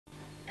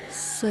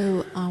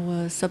So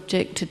our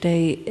subject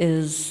today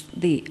is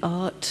the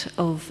art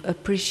of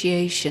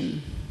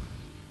appreciation.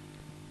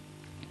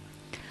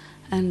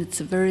 And it's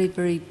a very,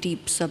 very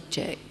deep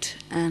subject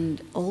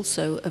and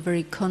also a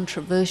very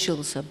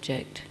controversial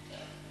subject.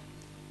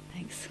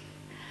 Thanks.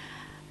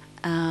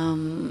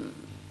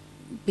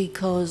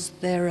 Because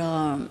there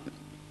are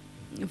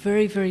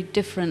very, very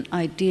different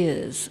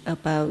ideas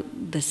about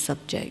this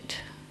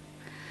subject.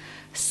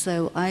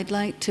 So I'd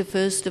like to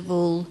first of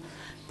all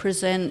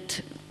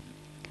present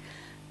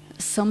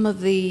some of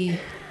the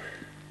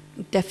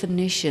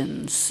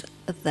definitions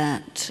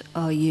that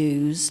are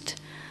used,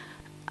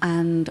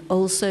 and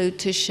also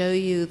to show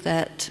you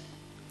that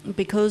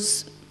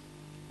because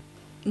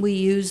we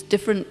use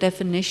different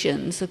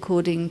definitions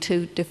according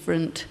to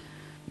different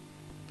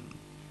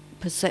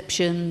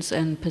perceptions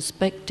and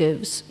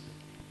perspectives,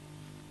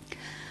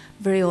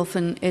 very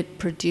often it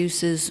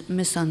produces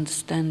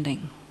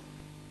misunderstanding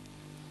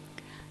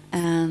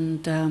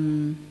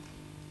and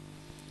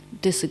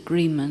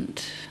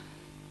disagreement.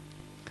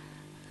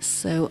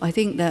 So I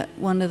think that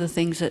one of the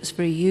things that's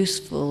very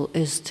useful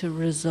is to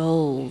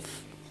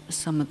resolve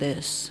some of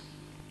this.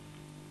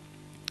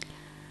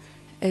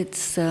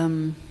 It's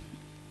a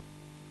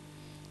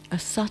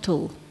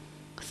subtle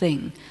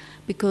thing,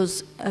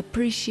 because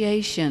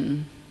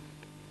appreciation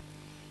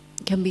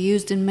can be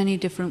used in many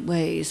different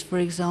ways. For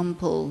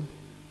example,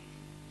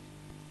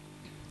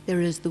 there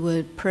is the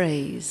word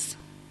praise.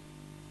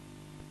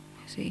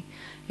 You see,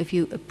 if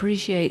you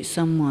appreciate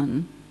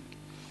someone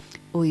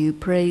or you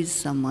praise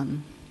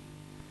someone,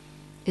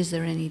 is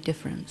there any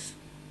difference?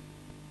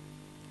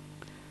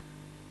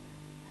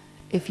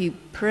 If you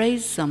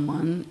praise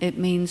someone, it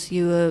means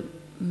you are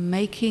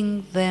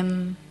making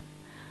them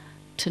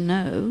to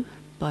know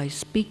by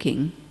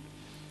speaking.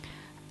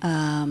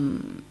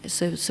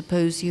 So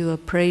suppose you are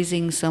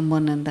praising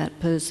someone and that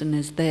person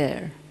is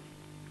there.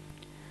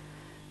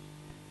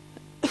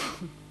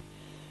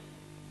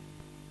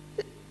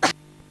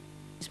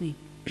 Excuse me.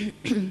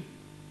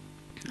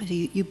 So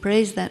you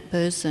praise that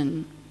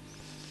person.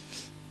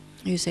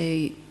 You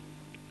say,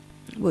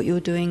 what you're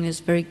doing is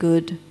very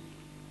good,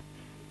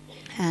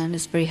 and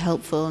it's very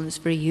helpful, and it's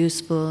very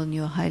useful, and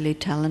you're highly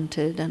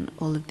talented, and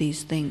all of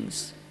these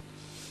things.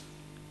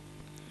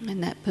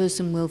 And that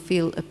person will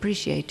feel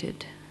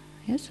appreciated.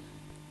 Yes?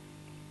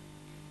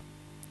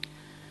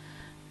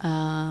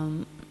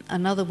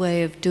 Another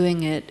way of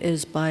doing it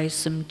is by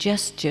some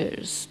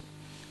gestures.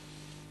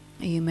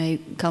 You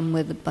may come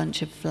with a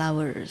bunch of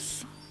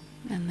flowers,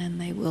 and then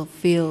they will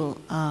feel,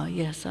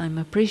 yes, I'm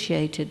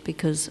appreciated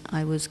because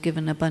I was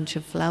given a bunch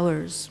of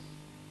flowers,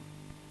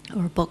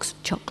 or a box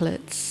of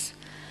chocolates,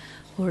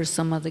 or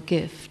some other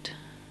gift,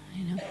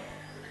 you know.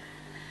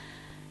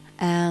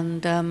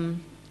 And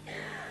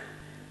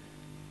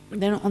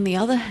then on the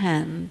other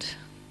hand,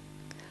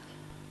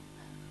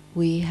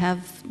 we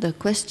have the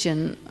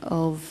question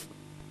of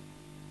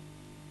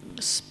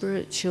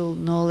spiritual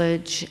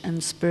knowledge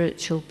and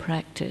spiritual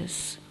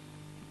practice.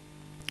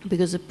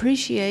 Because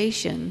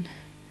appreciation,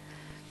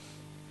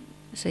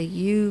 say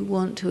you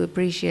want to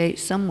appreciate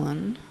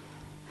someone,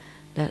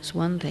 that's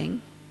one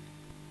thing.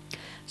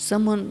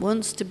 Someone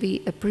wants to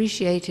be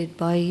appreciated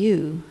by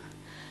you,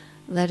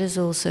 that is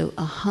also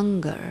a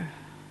hunger,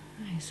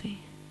 I see.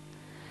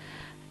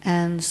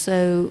 And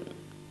so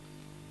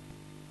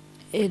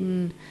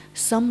in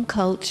some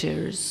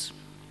cultures,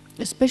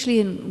 especially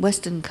in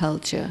Western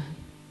culture,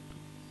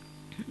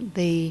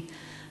 the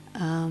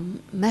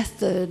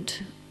method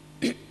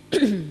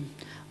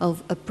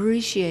of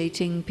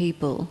appreciating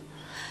people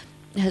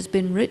has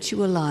been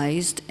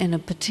ritualized in a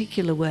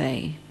particular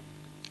way.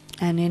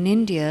 And in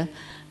India,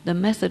 the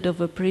method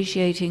of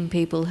appreciating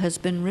people has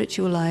been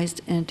ritualized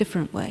in a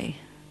different way.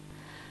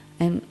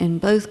 And in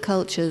both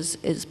cultures,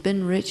 it's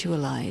been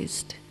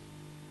ritualized.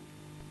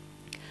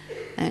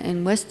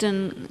 In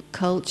Western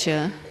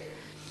culture,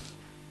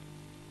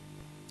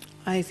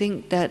 I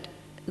think that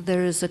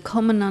there is a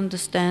common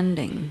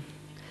understanding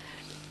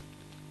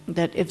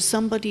that if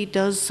somebody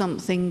does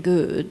something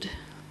good,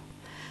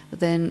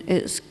 then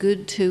it's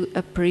good to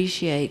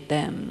appreciate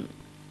them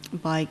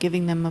by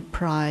giving them a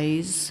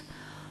prize,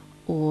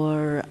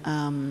 or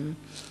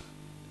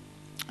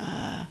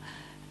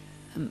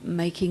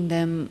making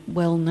them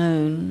well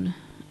known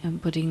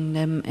and putting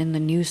them in the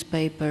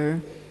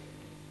newspaper,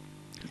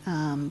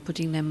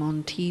 putting them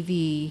on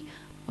TV,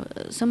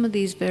 some of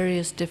these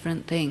various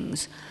different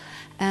things.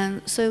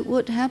 And so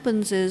what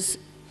happens is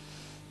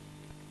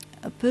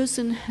a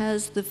person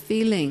has the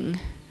feeling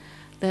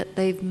that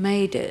they've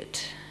made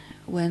it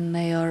when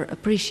they are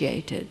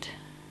appreciated.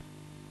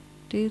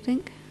 Do you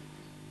think?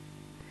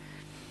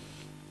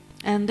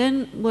 And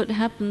then what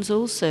happens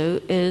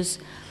also is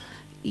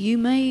you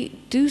may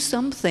do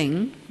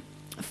something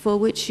for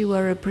which you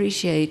are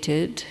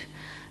appreciated,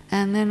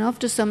 and then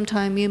after some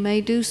time you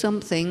may do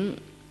something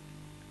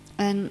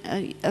and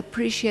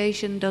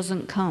appreciation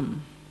doesn't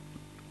come.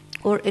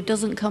 Or it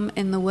doesn't come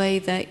in the way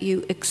that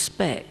you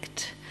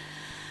expect.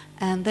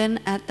 And then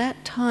at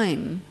that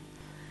time,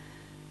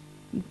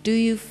 do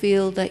you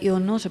feel that you're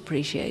not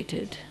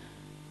appreciated?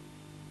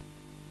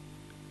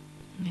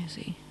 You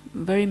see,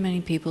 very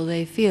many people,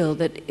 they feel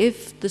that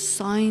if the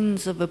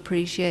signs of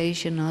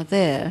appreciation are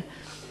there,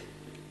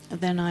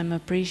 then I'm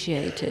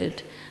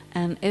appreciated.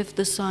 And if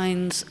the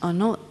signs are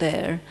not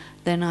there,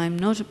 then I'm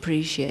not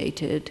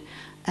appreciated.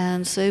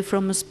 And so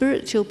from a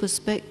spiritual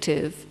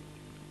perspective,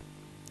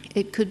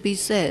 it could be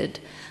said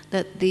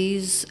that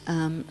these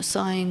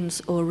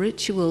signs or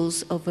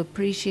rituals of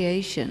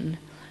appreciation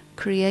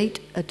create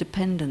a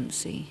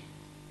dependency.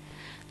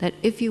 That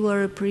if you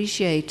are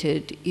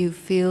appreciated, you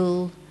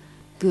feel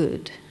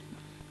good.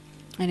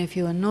 And if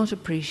you are not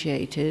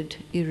appreciated,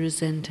 you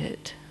resent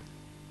it.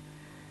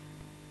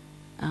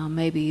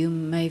 Maybe you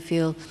may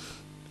feel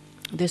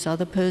this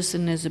other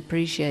person is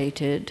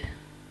appreciated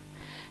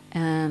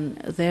and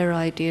their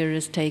idea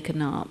is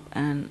taken up,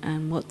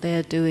 and what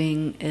they're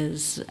doing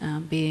is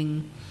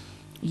being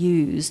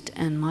used,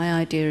 and my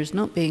idea is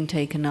not being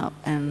taken up,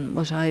 and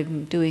what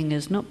I'm doing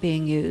is not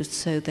being used,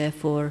 so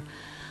therefore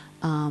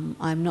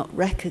I'm not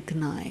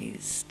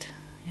recognized.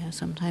 You know,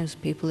 sometimes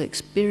people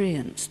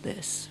experience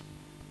this.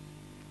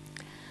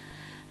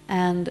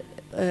 And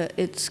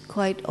it's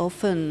quite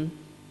often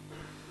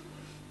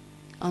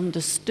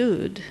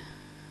understood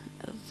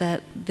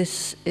that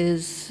this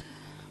is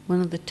one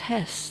of the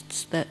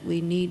tests that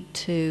we need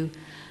to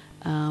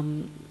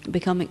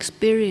become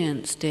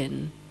experienced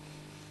in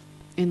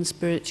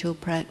spiritual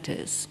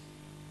practice.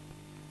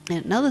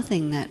 And another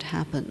thing that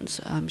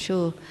happens, I'm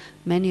sure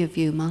many of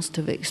you must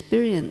have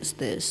experienced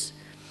this,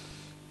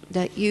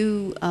 that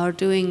you are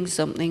doing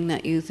something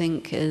that you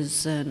think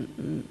is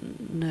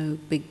no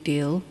big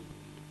deal.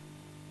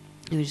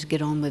 You just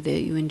get on with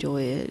it, you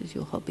enjoy it, it's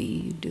your hobby,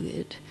 you do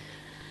it,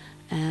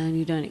 and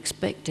you don't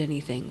expect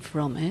anything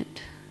from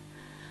it.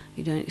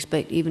 You don't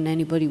expect even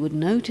anybody would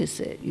notice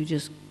it. You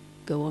just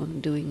go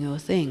on doing your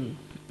thing.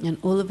 And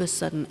all of a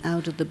sudden,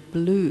 out of the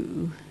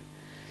blue,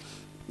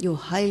 you're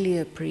highly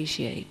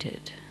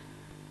appreciated,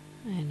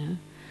 you know.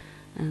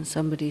 And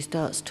somebody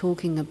starts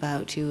talking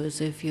about you as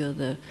if you're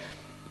the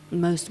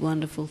most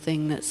wonderful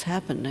thing that's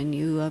happened, and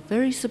you are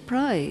very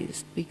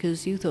surprised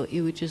because you thought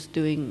you were just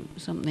doing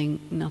something,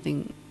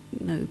 nothing,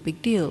 no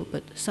big deal,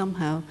 but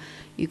somehow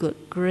you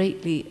got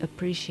greatly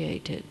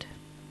appreciated.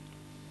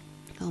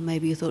 Or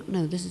maybe you thought,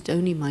 no, this is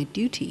only my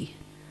duty,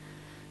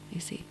 you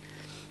see.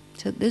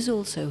 So this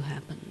also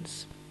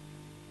happens.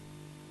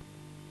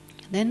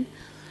 Then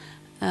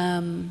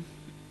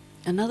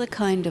another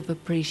kind of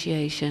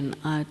appreciation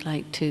I'd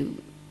like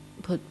to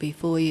put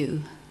before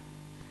you.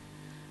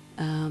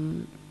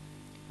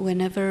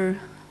 Whenever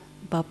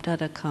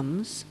Bapdada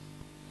comes,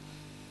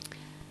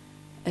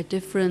 a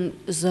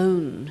different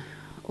zone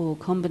or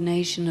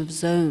combination of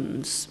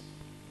zones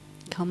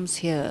comes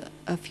here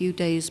a few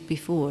days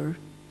before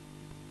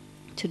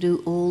to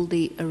do all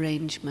the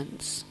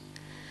arrangements.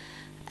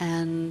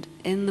 And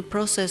in the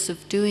process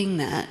of doing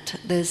that,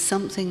 there's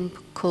something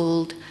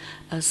called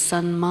a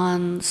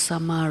Sanman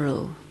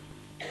Samaro,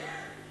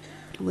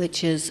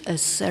 which is a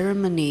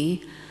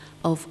ceremony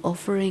of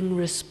offering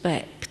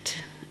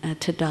respect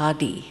to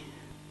Dadi.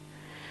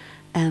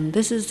 And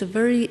this is a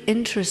very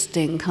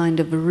interesting kind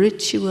of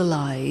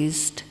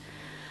ritualized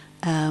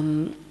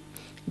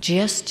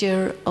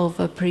gesture of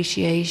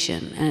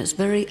appreciation, and it's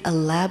very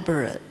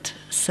elaborate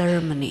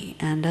ceremony.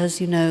 And as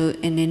you know,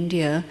 in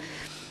India,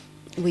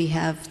 we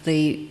have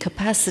the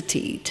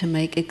capacity to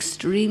make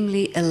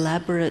extremely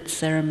elaborate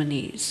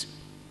ceremonies,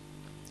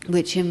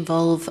 which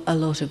involve a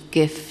lot of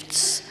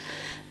gifts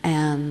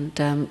and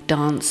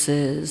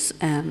dances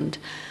and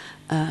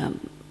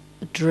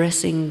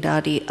dressing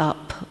Dadi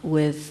up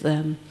with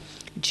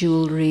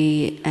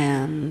jewelry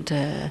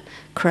and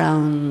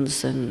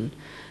crowns and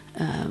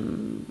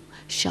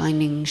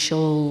shining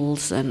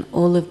shawls and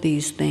all of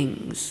these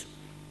things.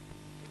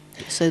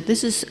 So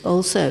this is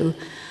also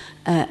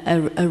a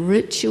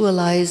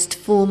ritualized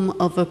form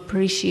of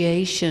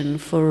appreciation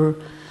for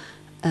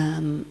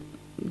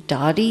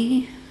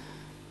Dadi,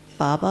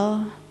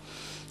 Baba,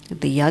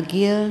 the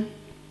yagya,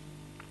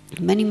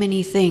 many,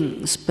 many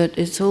things, but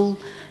it's all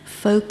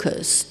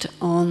focused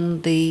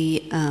on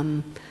the,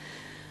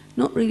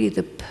 not really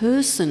the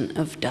person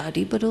of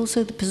Dadi, but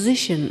also the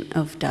position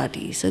of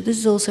Dadi. So this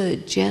is also a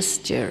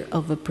gesture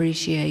of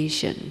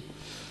appreciation.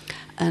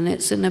 And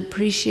it's an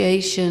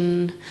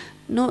appreciation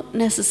not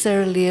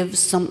necessarily of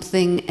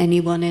something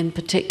anyone in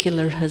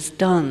particular has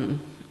done,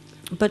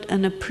 but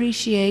an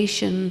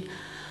appreciation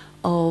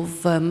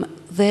of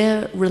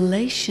their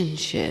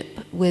relationship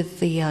with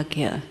the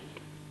yagya.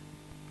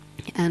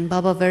 And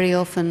Baba very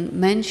often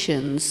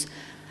mentions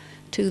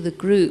to the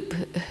group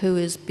who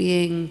is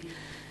being,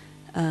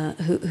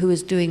 who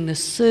is doing the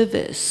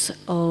service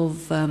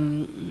of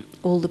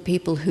all the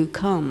people who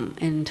come,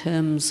 in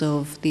terms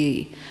of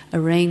the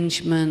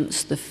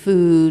arrangements, the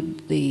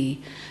food, the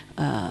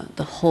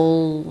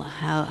hall,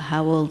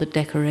 how all the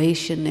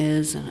decoration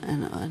is,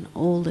 and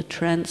all the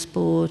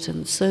transport,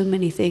 and so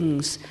many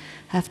things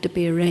have to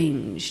be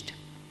arranged.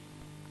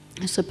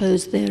 I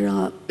suppose there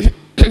are,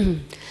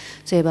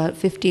 say, about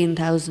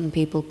 15,000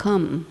 people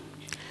come.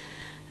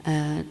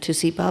 to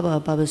see Baba.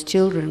 Baba's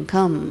children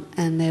come,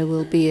 and there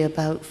will be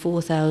about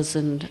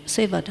 4,000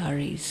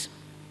 sevadaris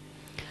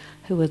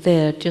who are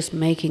there just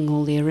making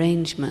all the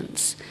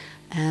arrangements.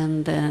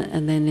 And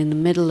then in the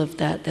middle of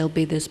that, there'll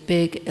be this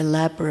big,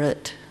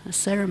 elaborate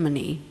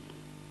ceremony,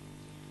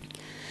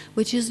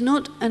 which is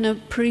not an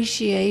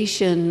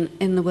appreciation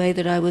in the way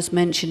that I was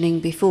mentioning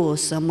before.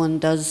 Someone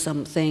does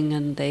something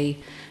and they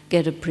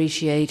get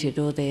appreciated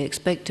or they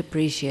expect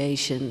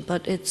appreciation,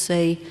 but it's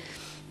a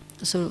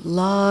sort of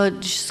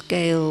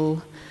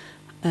large-scale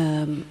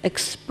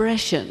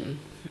expression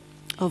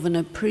of an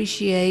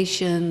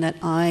appreciation that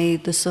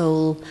I, the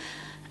soul,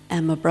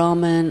 am a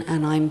Brahmin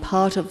and I'm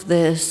part of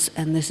this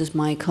and this is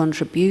my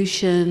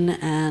contribution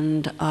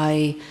and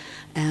I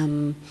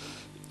am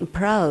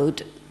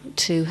proud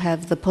to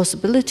have the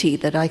possibility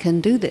that I can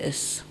do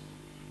this.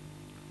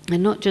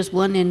 And not just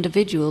one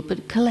individual,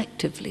 but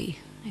collectively,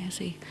 you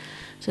see.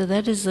 So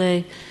that is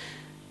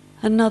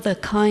another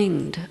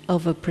kind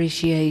of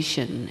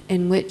appreciation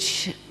in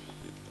which,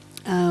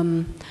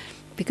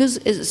 because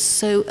it's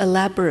so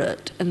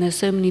elaborate and there's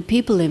so many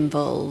people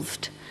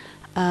involved,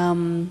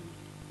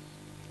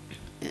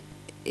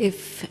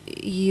 if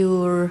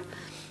you're,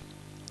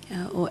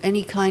 or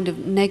any kind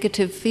of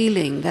negative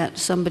feeling that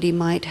somebody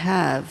might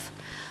have,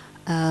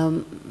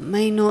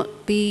 may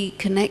not be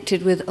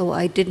connected with, oh,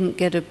 I didn't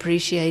get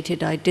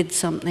appreciated, I did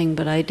something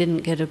but I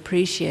didn't get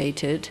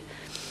appreciated.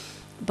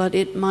 But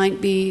it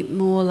might be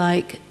more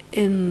like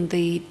in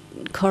the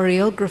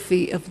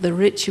choreography of the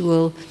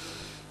ritual,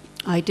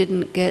 I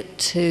didn't get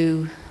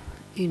to,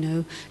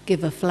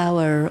 give a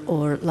flower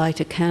or light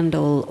a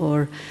candle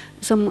or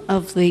some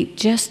of the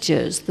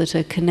gestures that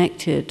are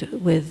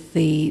connected with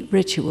the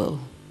ritual,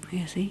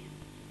 you see.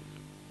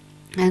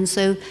 And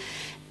so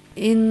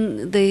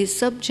in the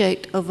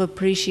subject of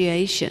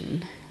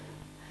appreciation,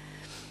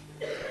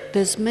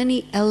 there's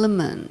many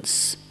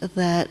elements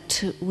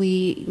that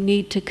we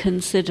need to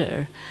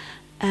consider.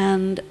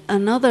 And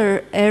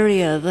another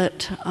area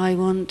that I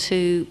want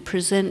to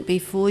present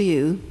before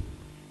you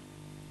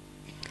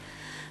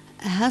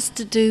has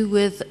to do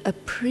with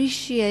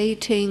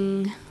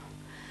appreciating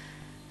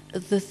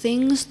the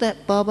things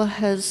that Baba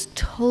has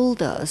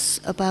told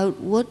us about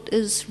what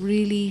is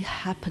really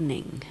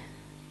happening.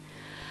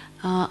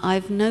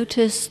 I've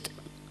noticed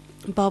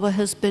Baba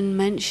has been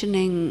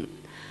mentioning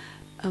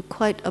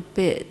quite a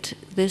bit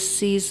this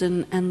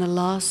season and the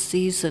last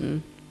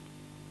season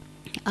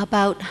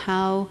about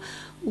how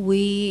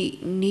we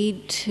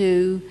need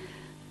to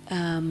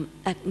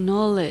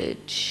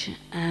acknowledge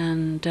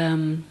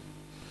and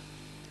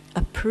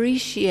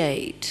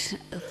appreciate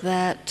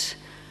that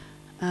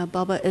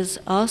Baba is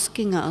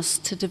asking us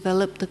to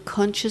develop the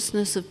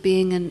consciousness of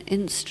being an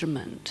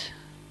instrument.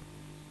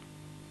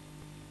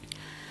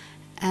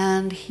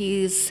 And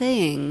he's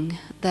saying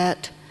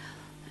that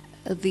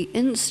the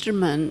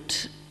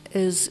instrument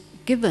is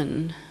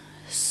given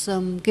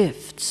some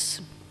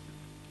gifts.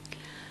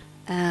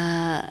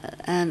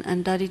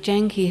 And Daddy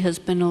Janki has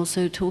been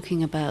also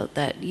talking about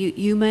that.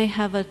 You may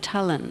have a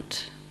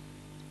talent,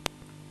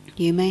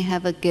 you may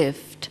have a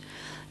gift,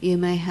 you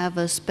may have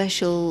a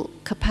special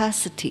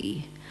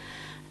capacity,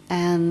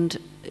 and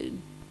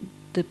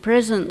the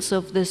presence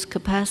of this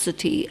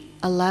capacity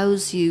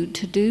allows you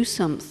to do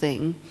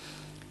something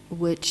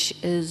which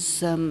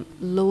is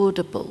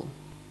laudable,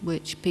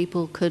 which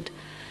people could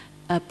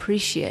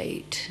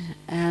appreciate.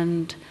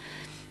 And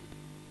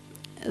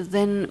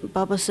then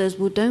Baba says,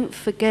 well, don't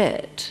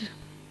forget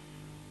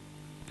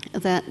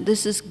that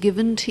this is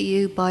given to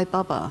you by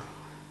Baba.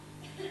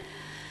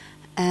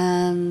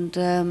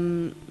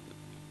 And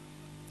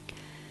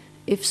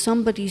if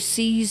somebody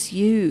sees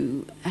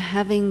you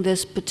having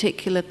this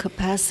particular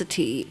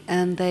capacity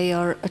and they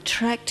are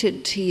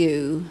attracted to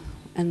you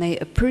and they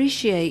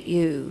appreciate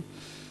you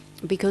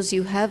because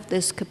you have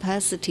this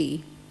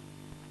capacity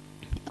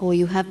or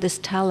you have this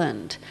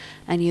talent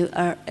and you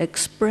are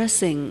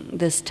expressing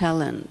this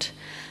talent,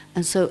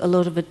 and so a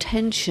lot of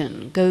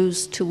attention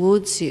goes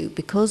towards you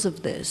because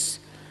of this.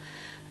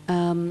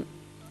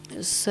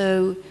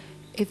 So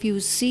if you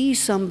see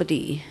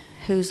somebody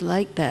who's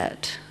like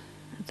that,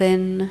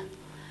 then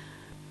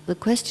the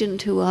question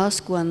to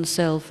ask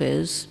oneself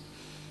is,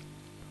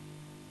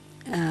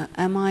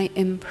 am I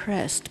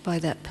impressed by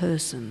that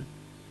person?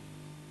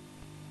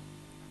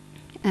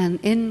 And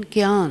in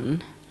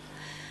Gyan,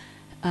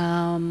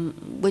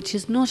 which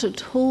is not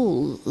at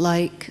all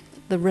like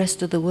the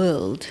rest of the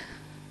world,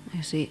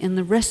 you see, in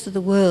the rest of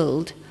the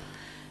world,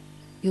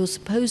 you're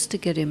supposed to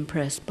get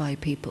impressed by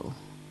people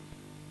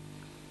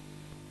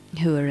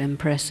who are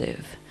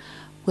impressive,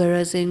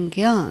 whereas in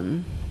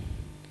Gyan,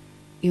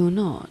 you're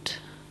not,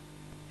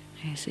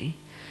 you see.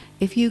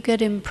 If you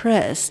get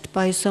impressed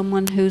by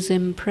someone who's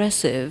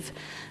impressive,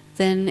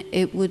 then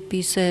it would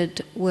be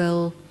said,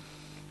 well,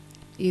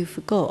 you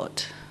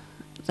forgot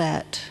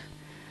that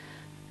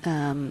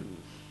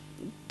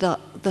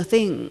the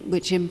thing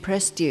which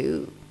impressed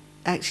you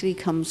actually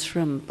comes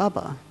from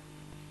Baba,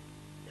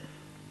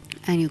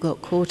 and you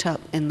got caught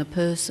up in the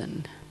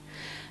person.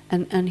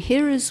 And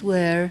here is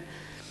where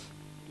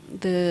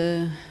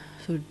the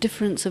sort of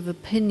difference of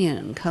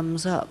opinion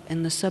comes up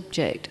in the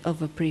subject of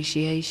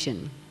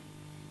appreciation.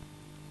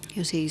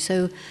 You see,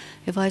 so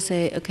if I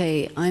say,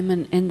 okay, I'm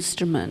an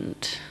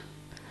instrument,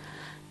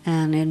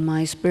 and in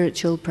my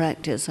spiritual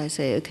practice I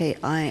say, okay,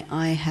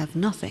 I have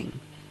nothing.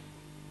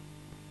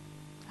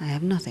 I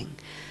have nothing.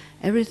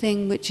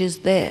 Everything which is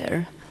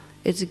there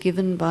is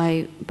given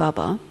by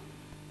Baba,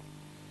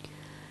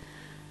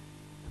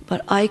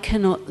 but I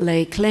cannot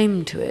lay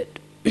claim to it.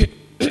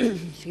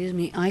 Excuse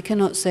me, I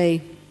cannot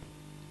say,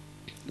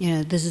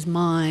 this is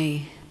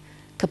my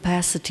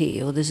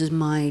capacity, or this is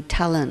my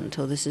talent,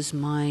 or this is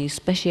my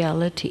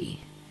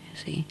speciality, you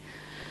see.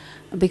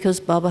 Because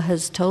Baba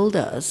has told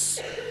us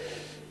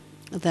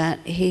that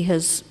he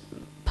has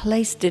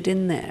placed it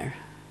in there,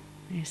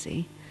 you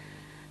see.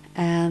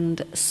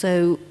 And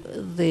so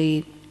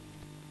the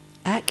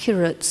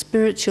accurate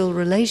spiritual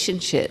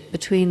relationship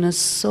between a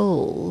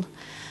soul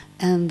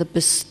and the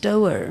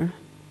bestower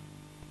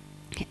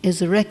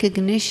is a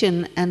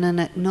recognition and an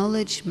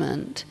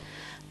acknowledgement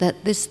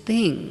that this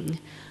thing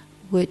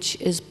which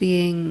is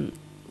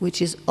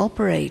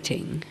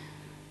operating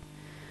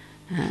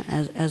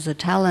as a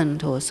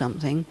talent or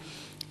something,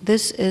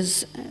 this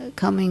is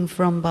coming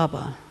from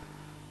Baba,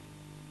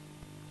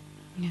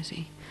 you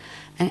see.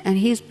 And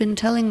he's been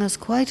telling us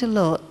quite a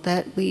lot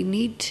that we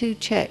need to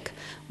check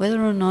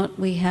whether or not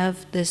we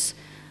have this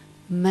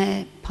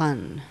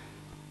mepan.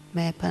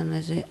 Mepan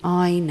is the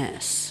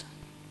I-ness.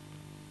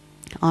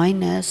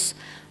 I-ness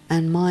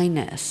and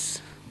myness.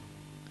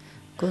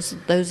 Of course,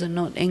 those are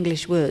not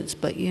English words,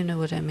 but you know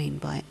what I mean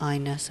by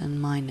I-ness and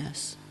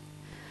myness.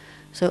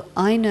 So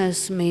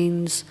I-ness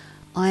means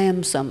I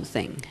am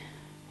something,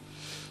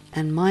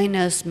 and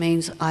myness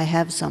means I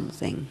have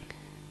something.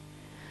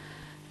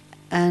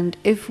 And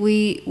if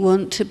we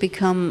want to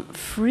become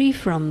free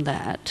from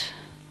that,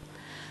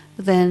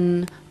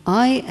 then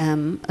I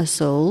am a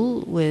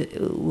soul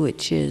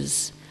which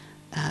is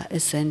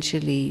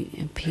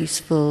essentially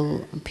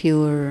peaceful,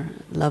 pure,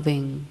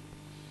 loving,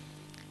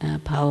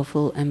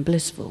 powerful and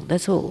blissful.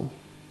 That's all.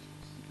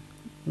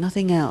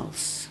 Nothing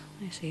else.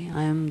 You see,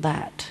 I am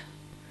that.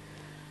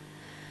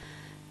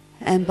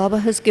 And Baba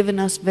has given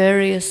us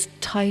various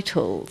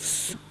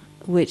titles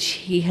which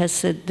he has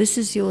said, this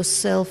is your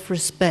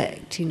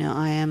self-respect.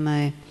 I am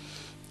a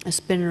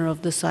spinner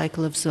of the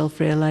cycle of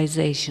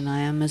self-realization. I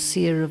am a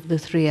seer of the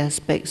three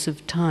aspects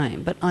of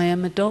time. But I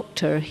am a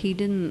doctor. He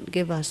didn't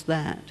give us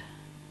that,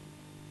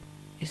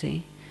 you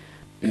see.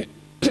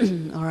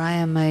 Or I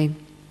am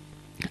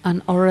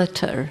an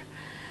orator.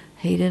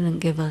 He didn't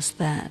give us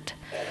that.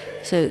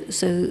 So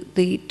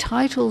the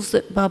titles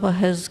that Baba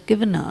has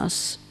given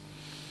us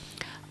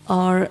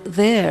are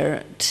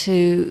there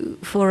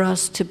for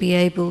us to be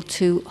able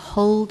to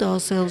hold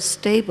ourselves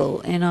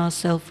stable in our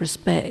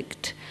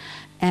self-respect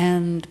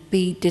and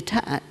be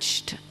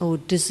detached or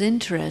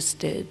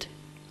disinterested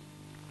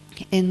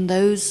in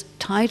those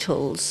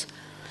titles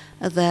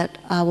that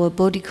our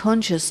body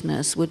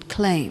consciousness would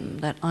claim,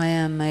 that I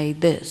am a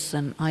this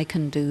and I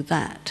can do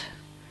that,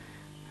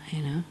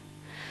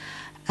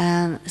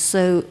 And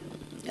so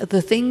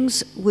the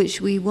things which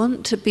we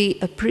want to be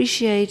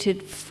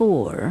appreciated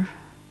for,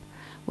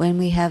 when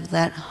we have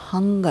that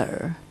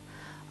hunger,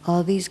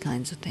 are these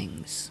kinds of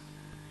things,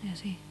 you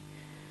see.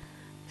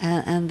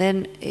 And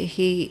then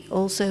he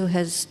also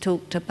has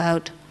talked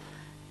about,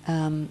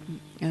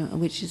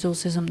 which is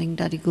also something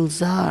Dadi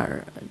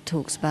Gulzar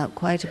talks about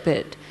quite a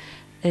bit,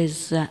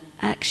 is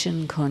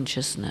action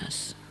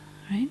consciousness,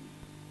 right?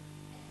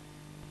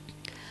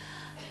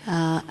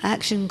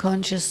 Action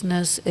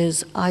consciousness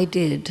is I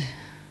did,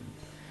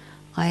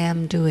 I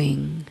am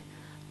doing,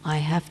 I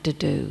have to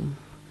do,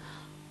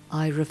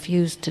 I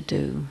refuse to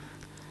do,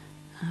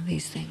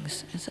 these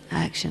things. It's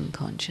action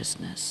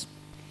consciousness.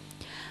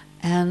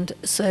 And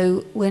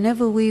so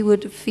whenever we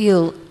would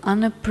feel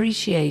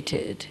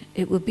unappreciated,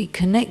 it would be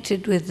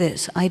connected with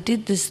this. I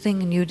did this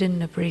thing and you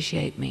didn't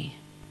appreciate me.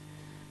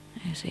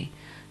 You see.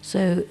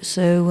 So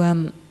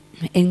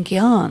in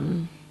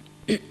Gyan,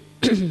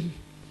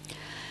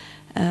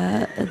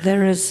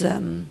 there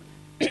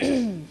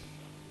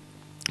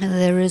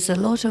is a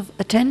lot of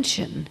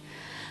attention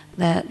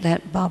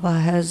that Baba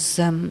has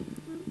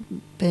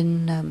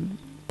been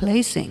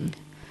placing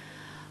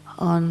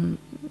on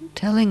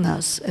telling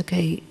us,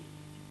 okay,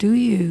 do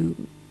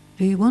you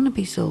want to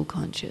be soul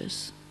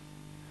conscious,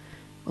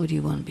 or do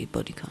you want to be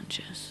body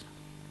conscious?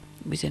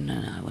 We said,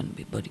 no, I want to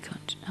be body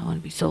conscious. I want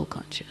to be soul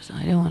conscious.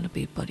 I don't want to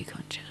be body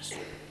conscious.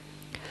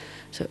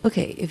 So,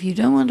 okay, if you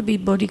don't want to be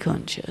body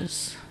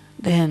conscious,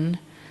 then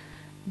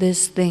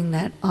this thing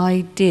that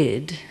I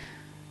did,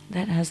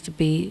 that has to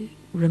be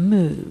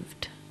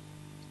removed.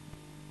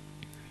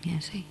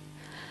 You see?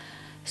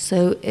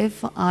 So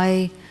if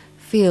I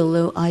feel,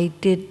 though I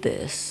did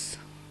this,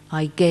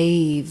 I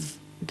gave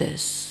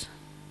this,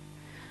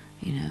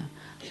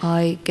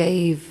 I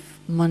gave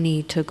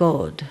money to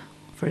God,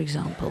 for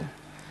example,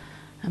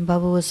 and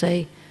Baba will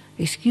say,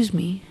 excuse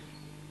me,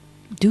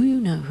 do you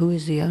know who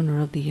is the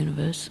owner of the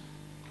universe?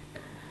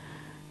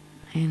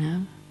 Do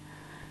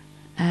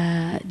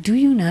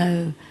you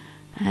know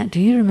Do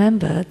you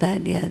remember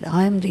that? Yeah,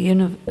 I am the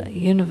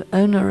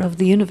owner of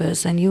the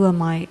universe, and you are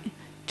my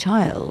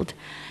child,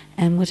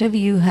 and whatever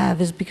you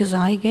have is because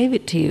I gave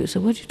it to you. So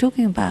what are you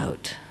talking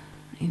about?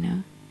 You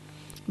know.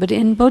 But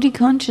in body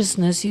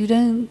consciousness, you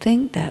don't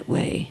think that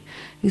way.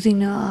 You think,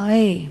 no,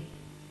 I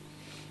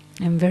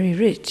am very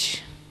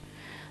rich,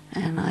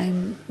 and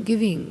I'm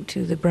giving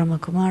to the Brahma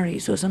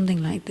Kumaris or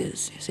something like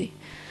this. You see.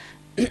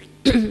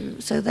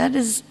 So that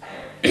is,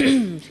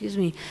 excuse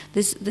me,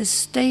 this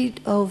state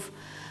of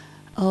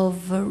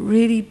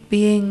really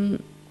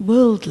being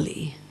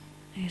worldly,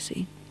 you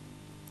see.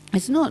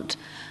 It's not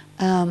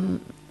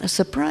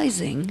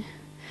surprising,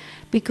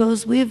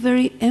 because we're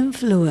very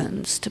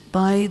influenced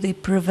by the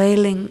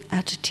prevailing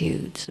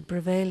attitudes, the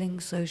prevailing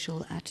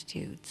social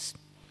attitudes.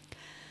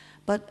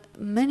 But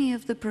many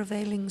of the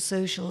prevailing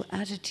social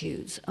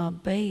attitudes are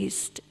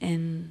based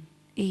in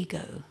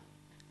ego.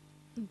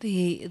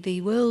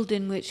 The world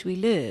in which we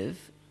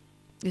live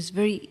is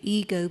very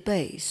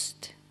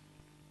ego-based.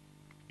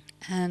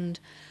 And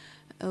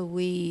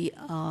we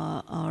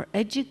are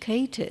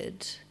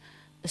educated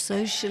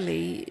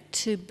socially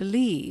to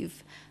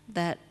believe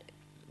that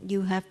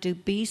you have to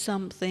be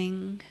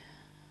something,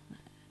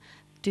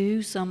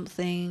 do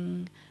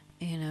something,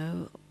 you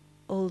know,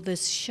 all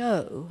this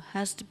show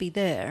has to be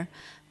there,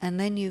 and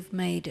then you've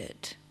made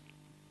it.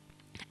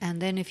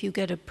 And then if you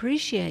get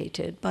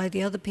appreciated by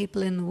the other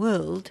people in the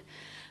world,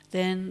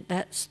 then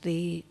that's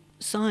the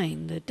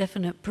sign, the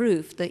definite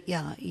proof that,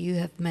 yeah, you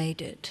have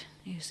made it,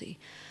 you see.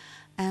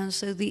 And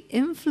so the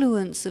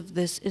influence of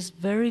this is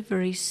very,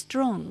 very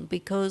strong,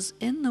 because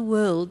in the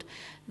world,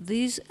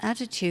 these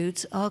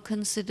attitudes are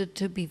considered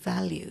to be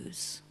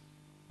values.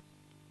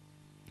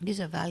 These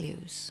are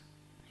values,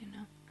 you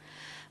know.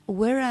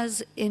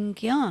 Whereas in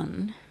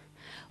Gyan,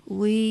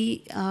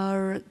 we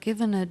are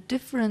given a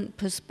different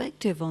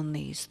perspective on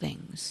these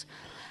things.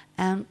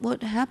 And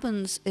what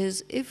happens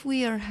is, if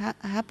we are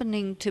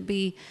happening to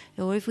be,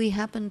 or if we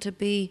happen to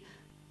be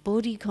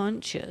body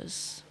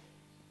conscious,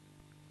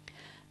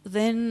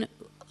 then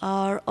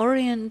our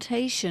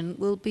orientation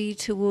will be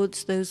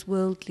towards those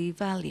worldly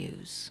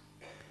values.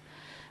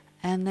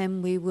 And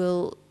then we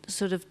will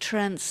sort of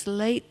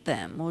translate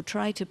them or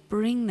try to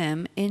bring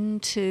them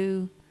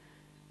into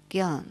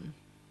Gyan.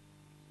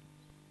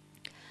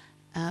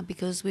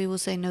 Because we will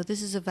say, no,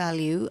 this is a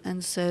value,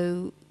 and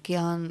so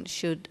Gyan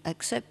should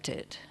accept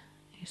it,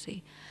 you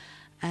see.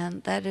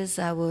 And that is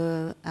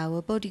our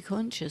body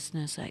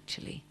consciousness,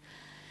 actually.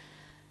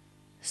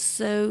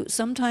 So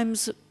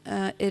sometimes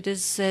it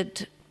is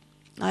said,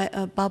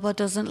 Baba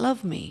doesn't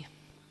love me.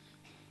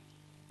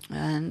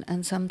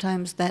 And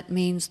sometimes that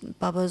means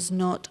Baba's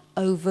not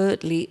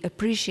overtly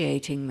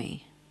appreciating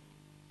me.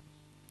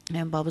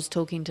 And Baba's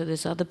talking to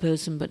this other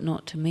person but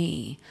not to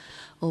me.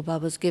 Or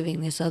Baba's giving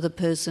this other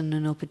person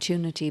an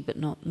opportunity but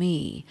not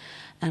me.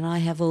 And I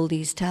have all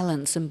these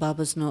talents and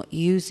Baba's not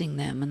using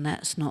them, and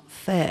that's not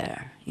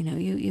fair. You know,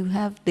 you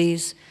have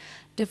these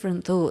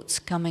different thoughts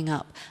coming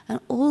up. And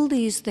all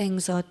these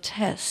things are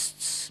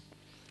tests.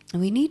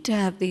 And we need to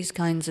have these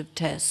kinds of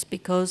tests,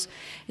 because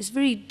it's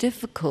very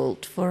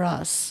difficult for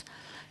us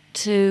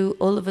to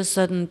all of a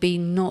sudden be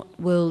not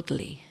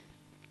worldly,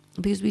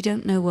 because we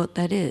don't know what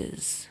that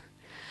is.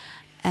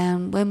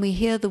 And when we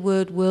hear the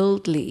word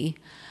worldly,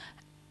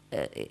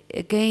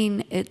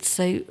 again, it's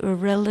a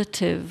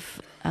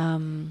relative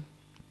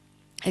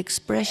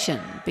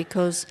expression,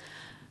 because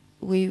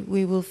we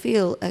will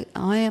feel,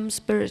 I am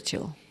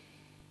spiritual,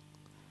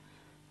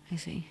 you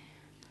see,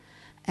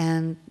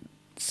 and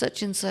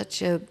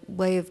such a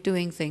way of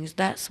doing things,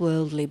 that's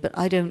worldly, but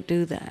I don't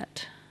do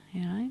that,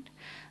 you know, right?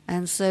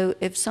 And so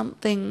if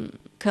something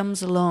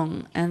comes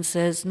along and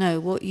says, no,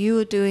 what you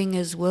are doing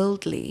is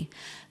worldly,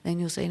 then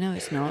you'll say, no,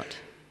 it's not.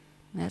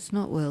 That's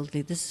not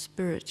worldly, this is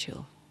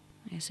spiritual,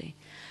 you see.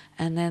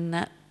 And then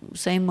that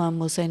same one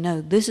will say,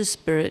 no, this is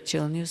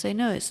spiritual. And you'll say,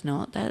 no, it's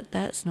not.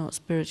 That's not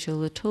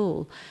spiritual at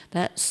all.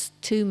 That's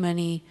too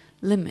many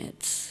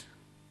limits,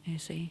 you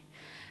see.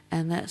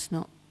 And that's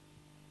not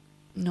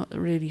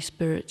really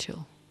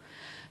spiritual.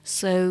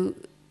 So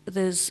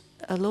there's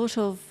a lot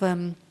of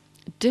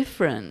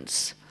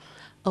difference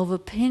of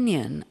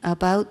opinion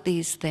about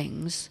these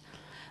things,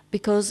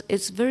 because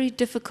it's very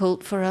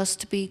difficult for us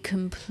to be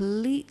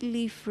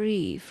completely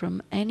free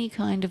from any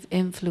kind of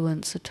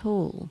influence at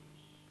all.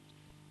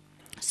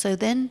 So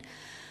then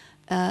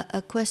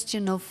a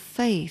question of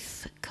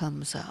faith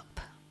comes up.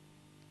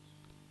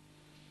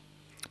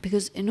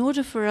 Because in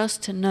order for us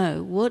to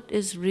know what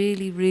is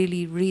really,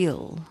 really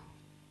real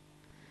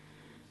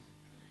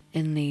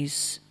in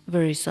these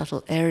very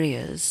subtle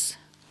areas,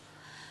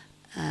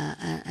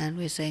 and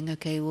we're saying,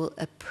 okay, well,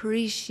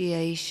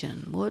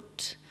 appreciation,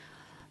 what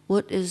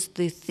is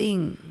the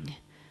thing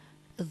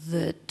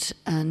that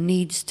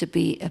needs to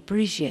be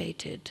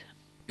appreciated?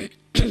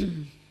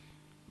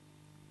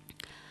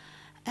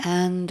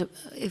 And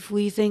if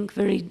we think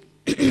very,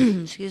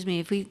 excuse me,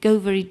 if we go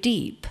very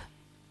deep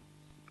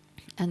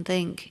and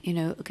think, you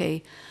know,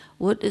 okay,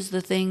 what is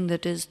the thing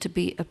that is to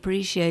be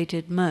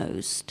appreciated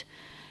most?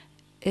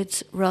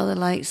 it's rather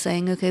like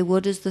saying, okay,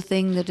 what is the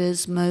thing that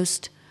is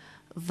most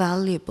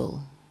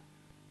valuable?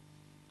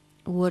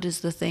 What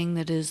is the thing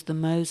that is the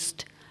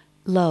most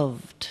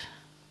loved?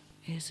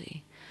 You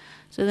see?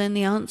 So then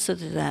the answer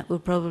to that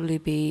would probably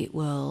be,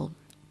 well,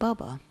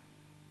 Baba.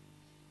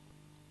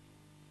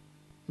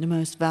 The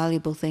most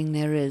valuable thing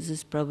there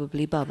is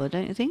probably Baba,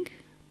 don't you think?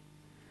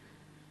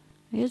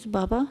 Here's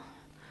Baba.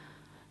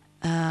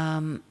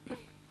 And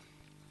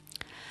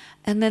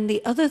then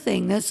the other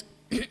thing that's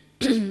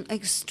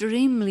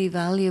extremely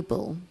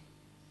valuable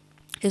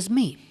is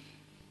me,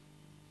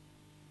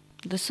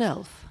 the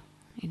self,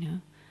 you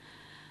know.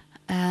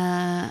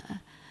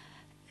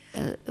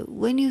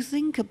 When you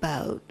think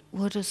about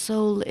what a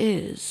soul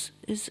is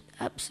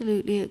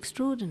absolutely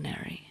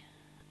extraordinary,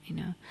 you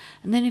know.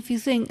 And then if you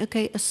think,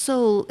 okay, a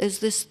soul is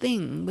this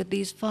thing with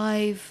these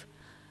 5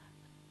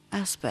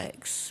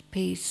 aspects: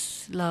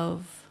 peace,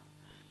 love,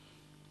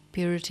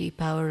 purity,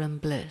 power, and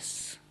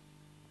bliss.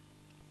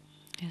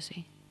 You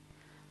see,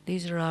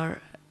 this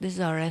is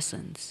our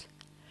essence.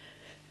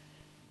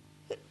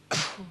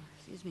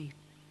 Excuse me.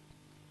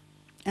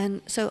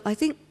 And so I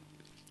think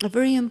a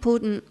very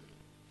important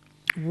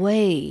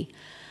way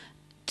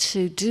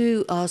to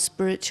do our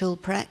spiritual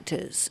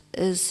practice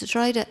is to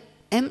try to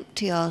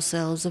empty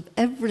ourselves of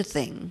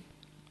everything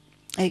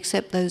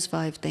except those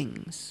 5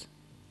 things.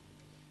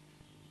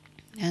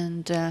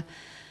 And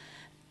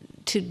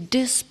to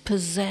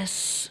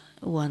dispossess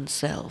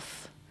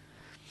oneself.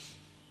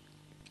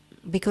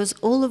 Because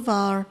all of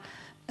our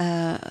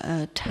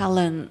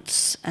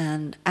talents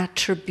and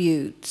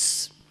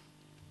attributes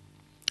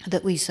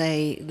that we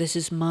say, this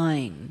is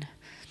mine,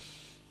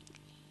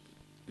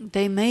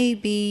 they may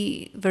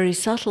be very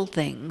subtle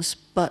things,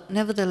 but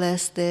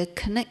nevertheless they're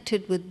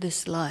connected with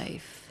this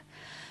life.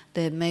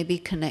 They may be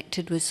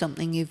connected with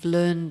something you've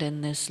learned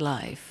in this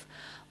life,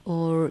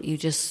 or you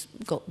just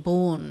got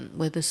born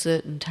with a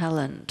certain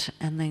talent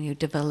and then you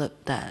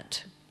developed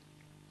that.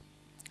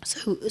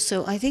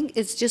 So I think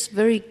it's just a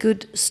very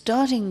good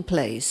starting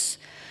place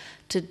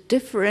to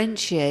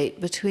differentiate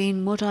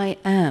between what I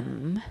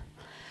am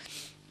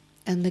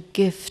and the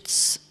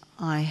gifts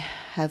I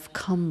have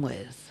come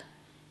with.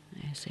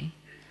 You see?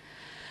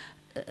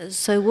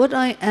 So what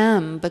I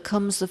am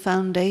becomes the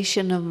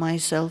foundation of my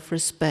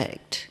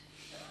self-respect.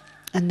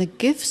 And the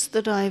gifts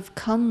that I've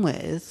come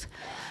with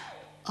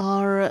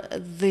are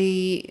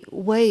the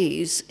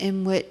ways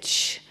in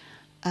which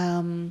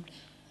I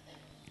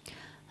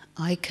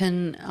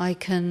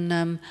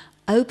can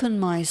open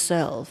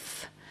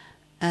myself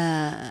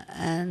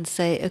and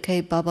say, okay,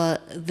 Baba,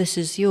 this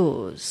is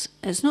yours.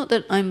 It's not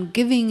that I'm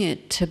giving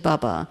it to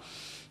Baba,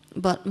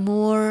 but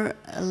more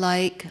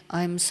like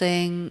I'm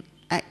saying,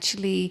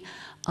 actually,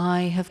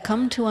 I have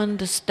come to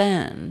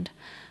understand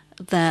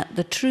that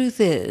the truth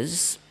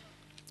is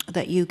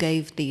that you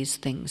gave these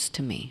things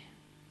to me.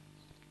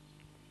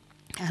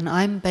 And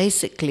I'm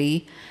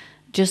basically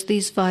just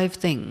these 5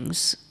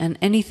 things, and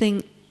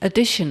anything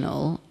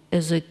additional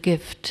is a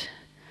gift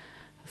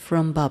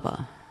from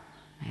Baba,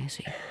 you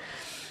see.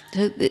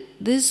 So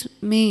this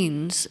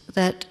means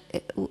that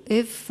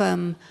if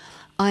I'm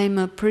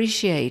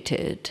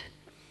appreciated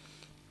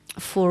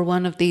for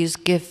one of these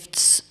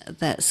gifts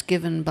that's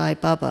given by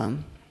Baba,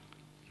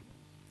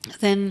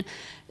 then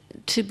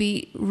to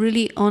be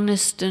really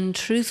honest and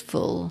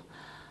truthful,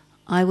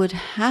 I would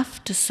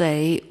have to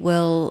say,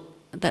 well,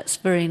 that's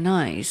very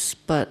nice,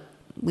 but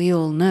we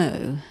all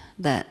know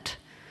that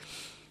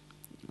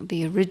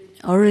the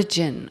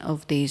origin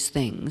of these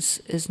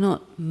things is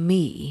not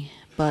me,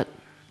 but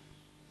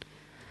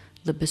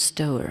the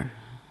bestower,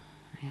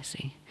 you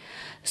see.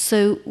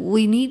 So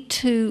we need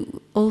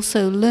to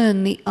also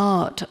learn the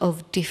art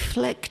of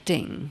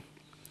deflecting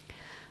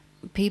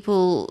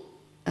people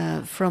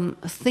from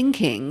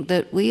thinking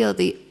that we are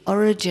the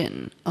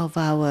origin of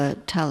our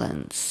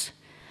talents,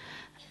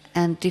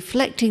 and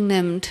deflecting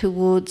them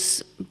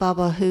towards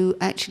Baba, who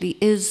actually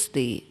is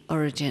the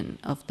origin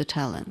of the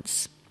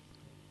talents.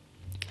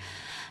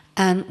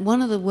 And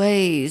one of the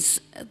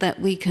ways that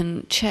we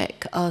can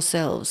check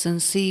ourselves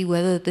and see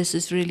whether this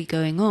is really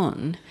going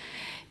on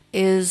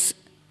is,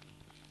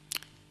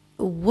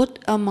 what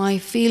are my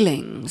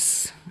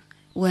feelings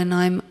when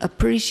I'm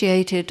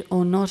appreciated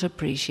or not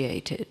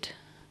appreciated?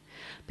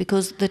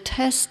 Because the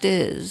test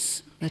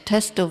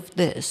of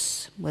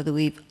this, whether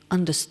we've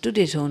understood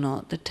it or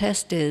not, the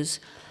test is,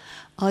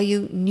 are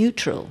you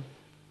neutral?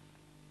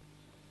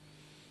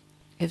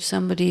 If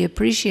somebody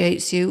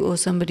appreciates you or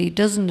somebody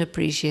doesn't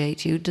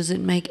appreciate you, does it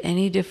make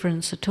any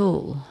difference at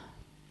all?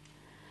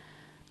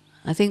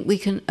 I think we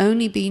can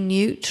only be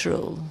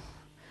neutral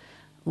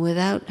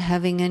without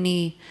having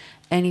any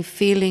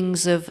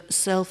feelings of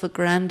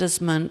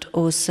self-aggrandizement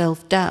or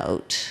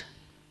self-doubt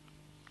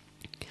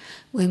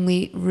when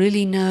we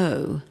really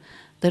know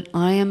that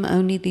I am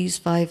only these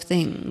 5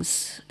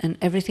 things and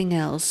everything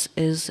else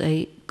is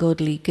a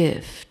godly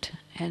gift.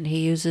 And he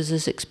uses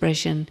this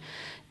expression,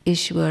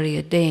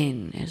 Ishwarya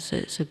Den,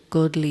 it's a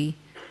godly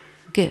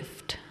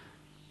gift.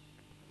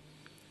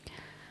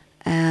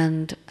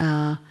 And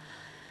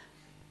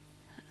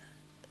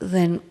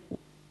then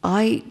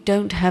I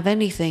don't have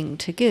anything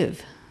to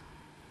give.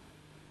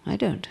 I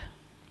don't.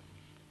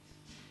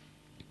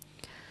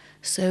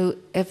 So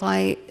if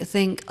I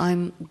think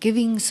I'm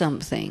giving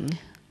something,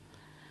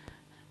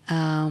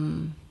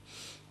 again,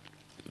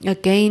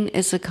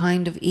 it's a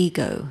kind of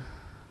ego.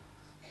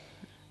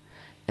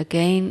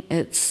 Again,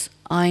 it's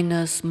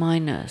I-ness,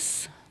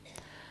 my-ness.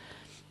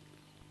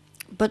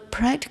 But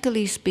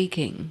practically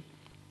speaking,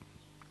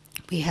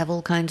 we have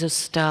all kinds of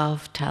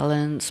stuff,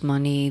 talents,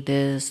 money,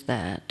 this,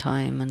 that,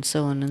 time, and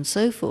so on and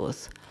so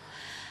forth.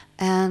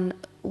 And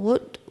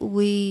what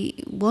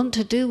we want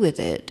to do with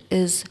it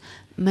is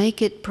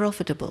make it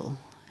profitable,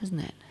 isn't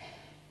it?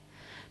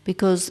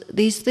 Because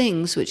these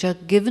things which are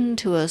given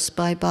to us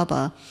by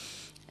Baba,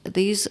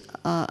 these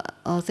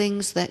are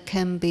things that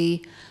can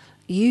be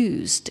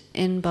used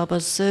in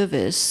Baba's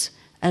service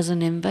as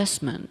an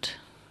investment,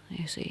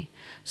 you see.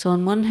 So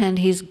on one hand,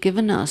 he's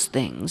given us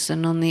things,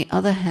 and on the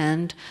other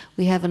hand,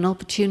 we have an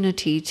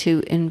opportunity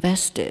to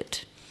invest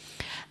it.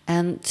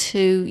 And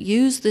to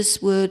use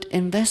this word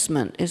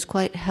investment is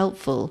quite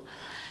helpful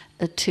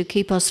to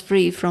keep us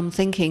free from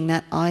thinking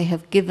that I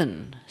have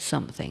given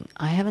something.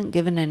 I haven't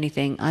given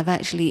anything. I've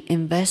actually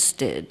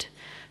invested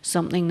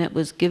something that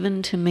was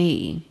given to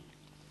me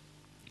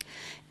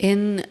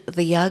in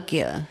the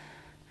yajna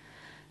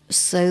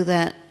so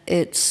that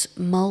it's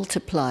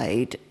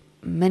multiplied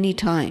many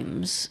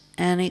times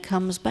and it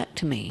comes back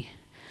to me.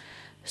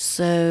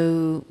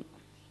 So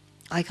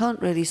I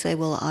can't really say,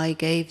 well, I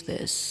gave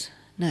this.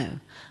 No,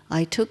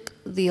 I took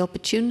the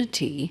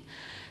opportunity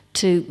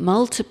to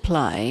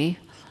multiply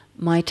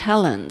my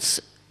talents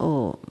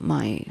or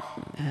my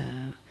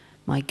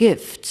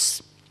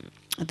gifts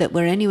that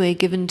were anyway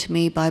given to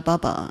me by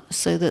Baba,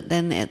 so that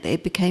then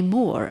it became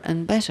more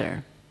and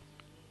better.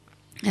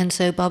 And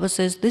so Baba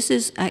says this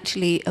is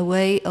actually a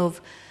way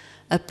of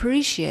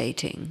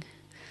appreciating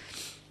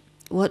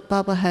what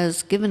Baba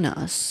has given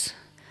us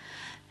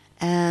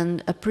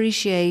and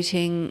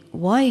appreciating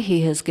why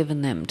he has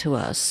given them to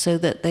us so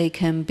that they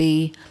can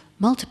be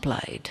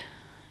multiplied,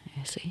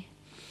 you see.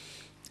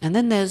 And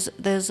then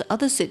there's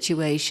other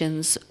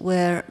situations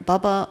where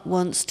Baba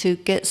wants to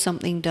get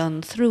something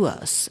done through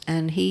us,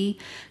 and he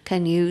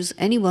can use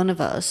any one of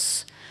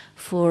us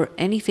for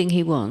anything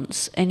he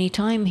wants,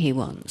 anytime he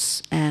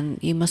wants, and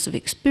you must have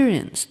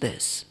experienced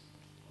this.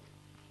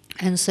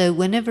 And so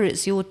whenever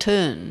it's your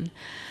turn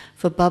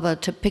for Baba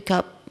to pick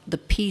up the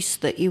piece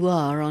that you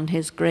are on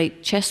his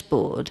great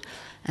chessboard,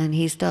 and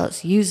he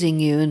starts using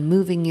you and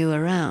moving you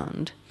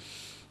around,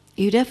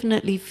 you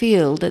definitely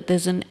feel that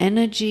there's an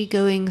energy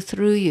going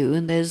through you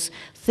and there's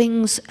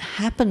things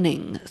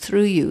happening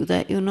through you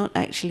that you're not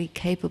actually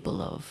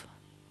capable of.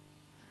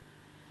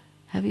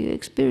 Have you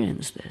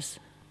experienced this?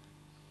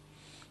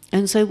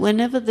 And so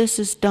whenever this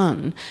is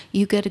done,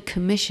 you get a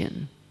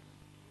commission.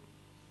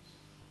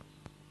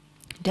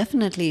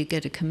 Definitely you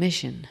get a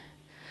commission.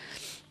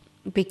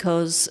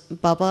 Because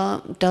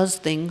Baba does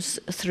things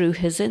through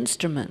his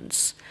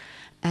instruments.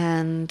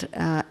 And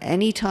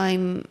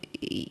anytime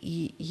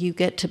you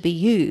get to be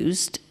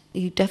used,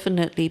 you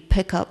definitely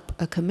pick up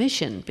a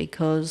commission,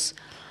 because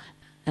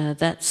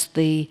that's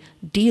the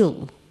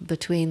deal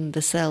between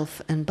the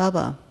self and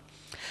Baba.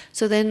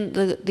 So then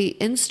the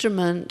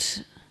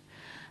instrument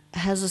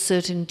has a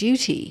certain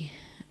duty,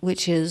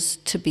 which is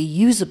to be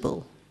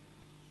usable,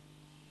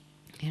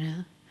 you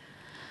know.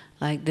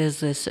 Like there's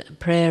this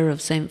prayer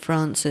of St.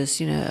 Francis,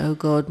 you know, oh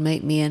God,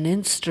 make me an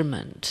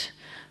instrument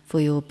for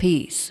your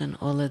peace, and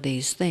all of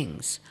these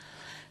things.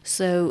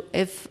 So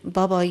if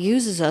Baba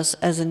uses us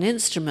as an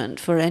instrument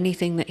for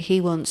anything that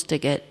he wants to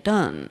get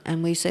done,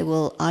 and we say,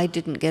 well, I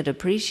didn't get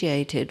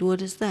appreciated,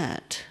 what is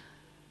that?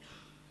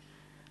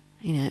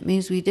 You know, it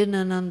means we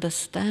didn't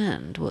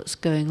understand what's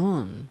going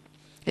on.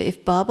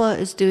 If Baba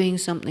is doing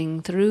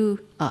something through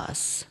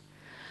us,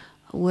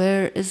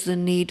 where is the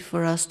need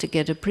for us to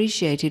get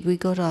appreciated? We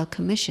got our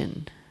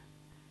commission.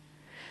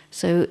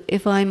 So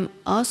if I'm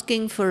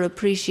asking for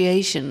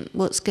appreciation,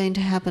 what's going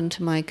to happen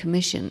to my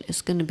commission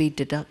is going to be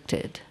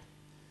deducted.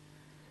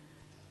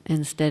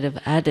 Instead of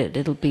added,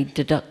 it'll be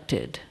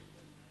deducted.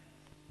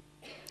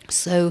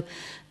 So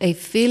a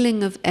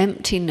feeling of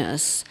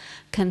emptiness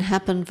can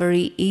happen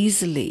very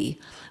easily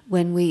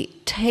when we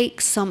take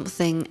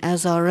something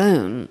as our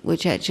own,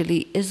 which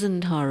actually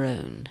isn't our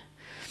own.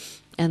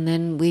 And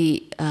then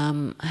we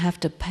have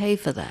to pay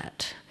for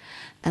that.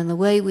 And the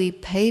way we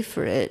pay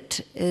for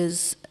it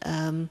is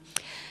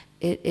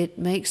it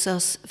makes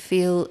us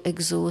feel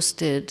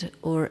exhausted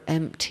or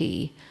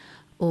empty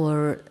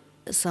or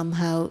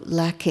somehow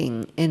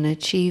lacking in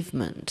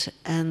achievement.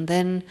 And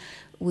then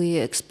we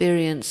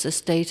experience a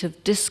state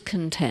of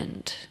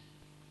discontent.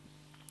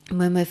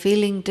 When we're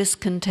feeling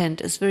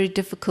discontent, it's very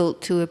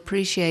difficult to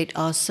appreciate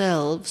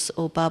ourselves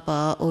or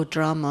Baba or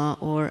drama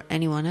or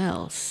anyone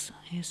else,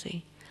 you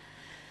see.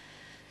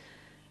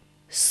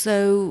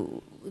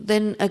 So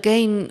then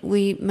again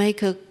we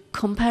make a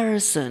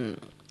comparison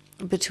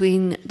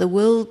between the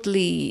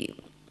worldly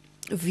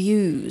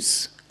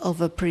views of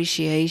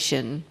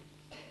appreciation,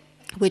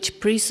 which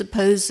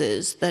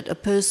presupposes that a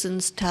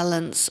person's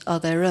talents are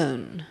their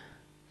own,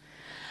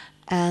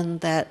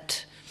 and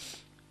that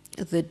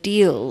the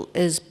deal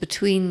is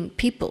between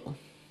people.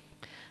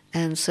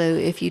 And so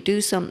if you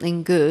do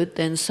something good,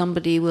 then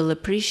somebody will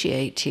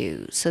appreciate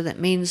you. So that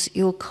means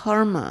your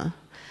karma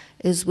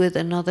is with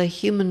another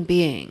human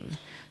being.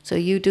 So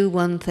you do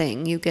one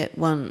thing, you get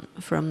one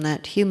from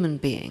that human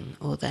being,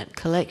 or that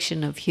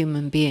collection of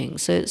human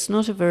beings. So it's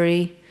not a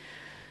very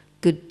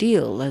good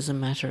deal, as a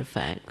matter of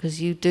fact,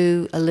 because you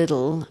do a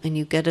little, and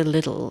you get a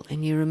little,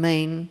 and you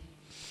remain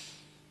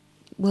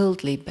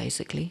worldly,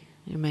 basically.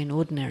 You remain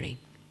ordinary.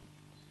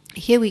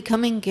 Here we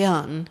come in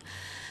Gyan,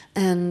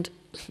 and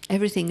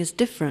everything is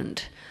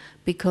different,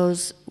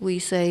 because we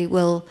say,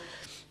 well,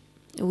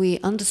 we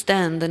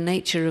understand the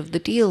nature of the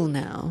deal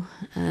now,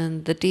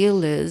 and the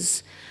deal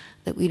is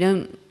that we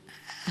don't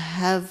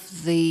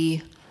have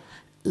the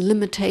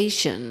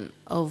limitation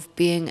of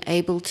being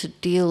able to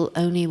deal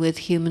only with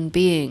human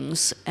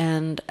beings,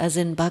 and as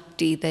in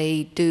bhakti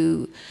they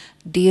do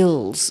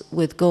deals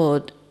with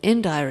God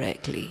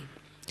indirectly.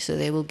 So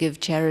they will give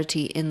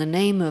charity in the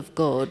name of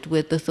God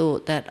with the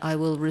thought that I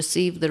will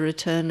receive the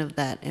return of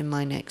that in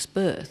my next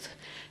birth.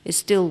 It's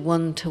still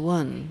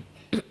one-to-one.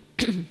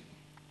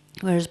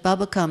 Whereas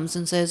Baba comes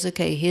and says,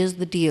 okay, here's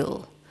the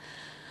deal.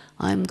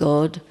 I'm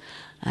God,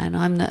 and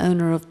I'm the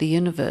owner of the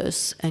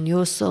universe, and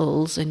you're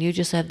souls, and you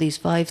just have these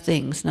 5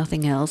 things,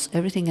 nothing else.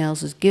 Everything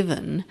else is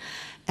given,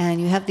 and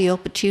you have the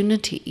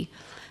opportunity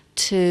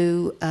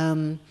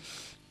to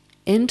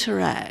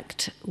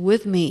interact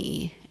with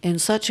me in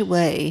such a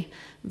way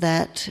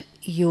that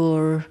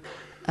your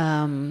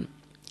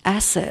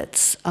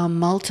assets are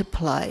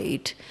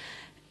multiplied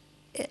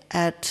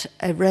at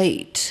a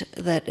rate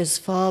that is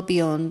far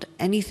beyond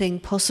anything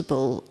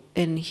possible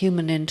in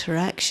human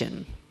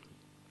interaction.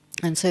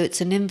 And so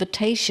it's an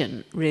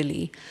invitation,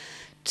 really,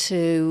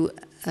 to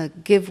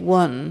give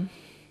one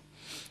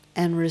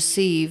and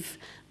receive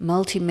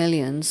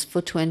multi-millions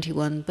for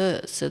 21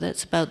 births. So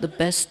that's about the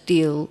best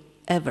deal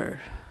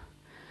ever.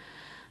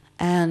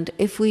 And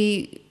if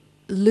we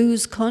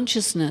lose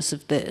consciousness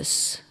of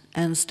this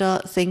and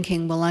start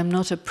thinking, well, I'm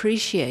not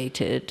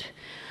appreciated,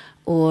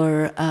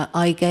 or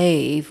I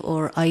gave,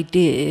 or I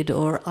did,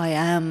 or I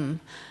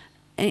am,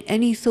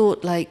 any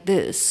thought like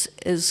this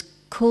is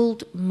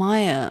called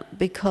Maya,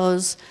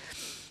 because,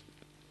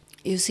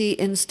 you see,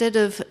 instead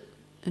of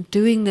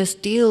doing this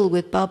deal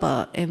with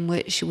Baba in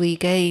which we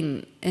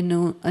gain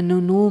an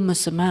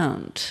enormous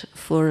amount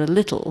for a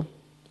little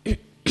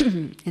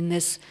in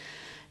this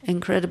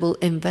incredible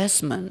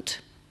investment,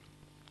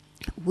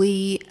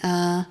 we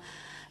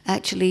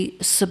actually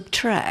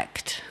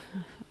subtract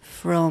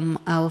from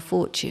our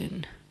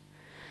fortune.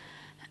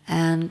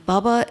 And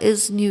Baba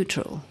is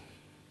neutral.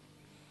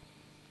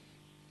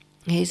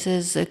 He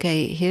says,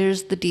 okay,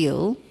 here's the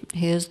deal,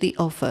 here's the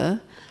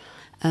offer.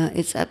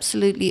 It's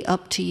absolutely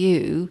up to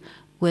you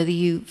whether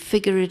you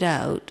figure it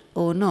out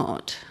or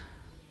not.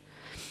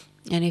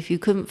 And if you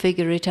couldn't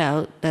figure it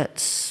out,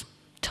 that's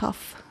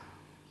tough.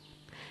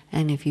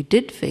 And if you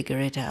did figure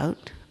it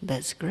out,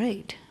 that's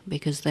great,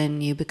 because then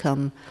you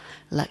become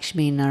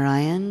Lakshmi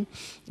Narayan,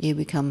 you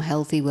become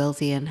healthy,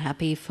 wealthy, and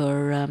happy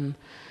for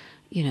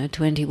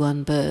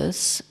 21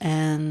 births,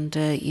 and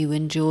you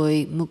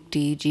enjoy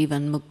mukti,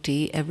 jivan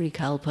mukti, every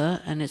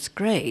kalpa, and it's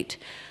great.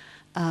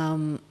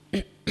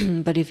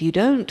 But if you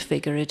don't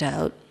figure it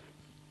out,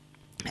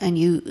 and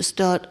you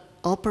start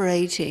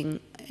operating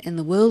in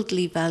the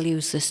worldly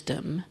value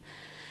system,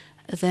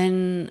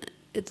 then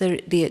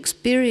the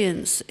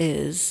experience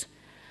is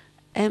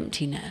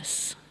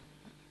emptiness.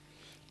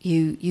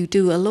 You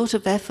do a lot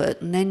of effort,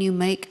 and then you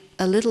make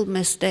a little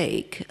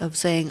mistake of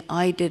saying,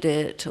 I did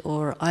it,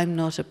 or I'm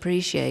not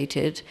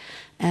appreciated,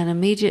 and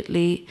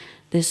immediately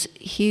this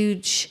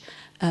huge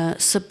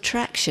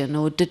subtraction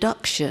or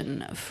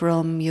deduction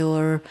from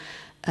your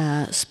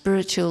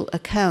spiritual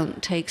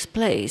account takes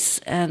place.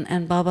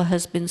 And Baba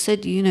has been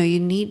said, you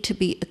need to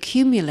be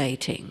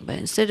accumulating, but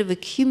instead of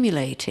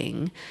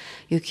accumulating,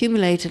 you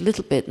accumulate a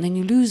little bit and then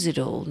you lose it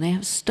all, and you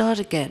have to start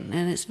again,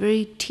 and it's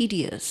very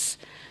tedious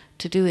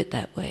to do it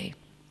that way.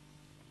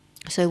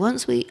 So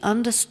once we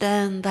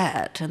understand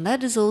that, and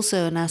that is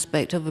also an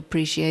aspect of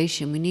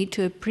appreciation, we need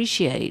to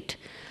appreciate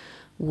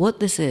what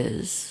this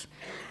is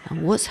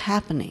and what's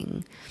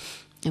happening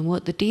and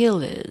what the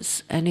deal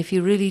is. And if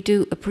you really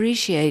do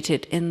appreciate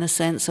it in the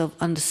sense of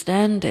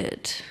understand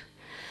it,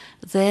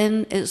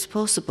 then it's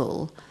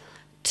possible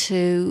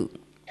to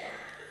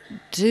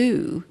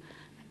do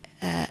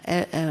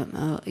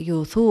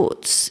your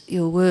thoughts,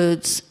 your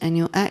words, and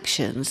your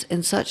actions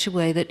in such a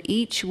way that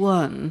each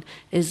one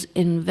is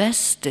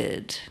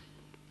invested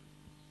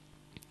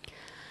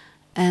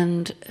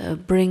and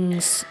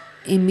brings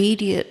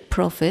immediate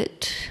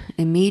profit,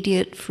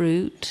 immediate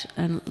fruit,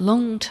 and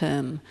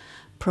long-term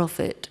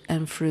profit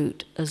and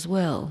fruit as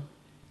well.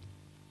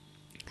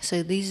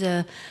 So these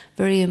are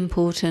very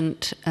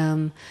important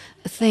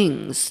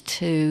things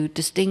to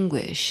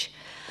distinguish.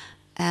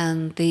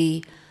 And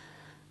the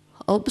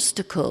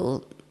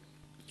obstacle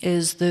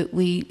is that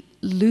we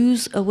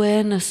lose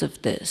awareness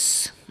of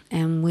this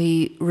and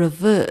we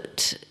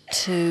revert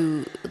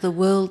to the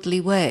worldly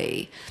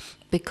way,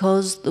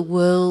 because the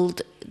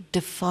world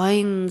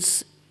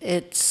defines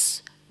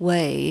its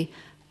way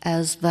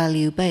as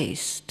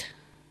value-based.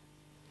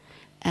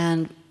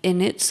 And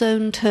in its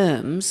own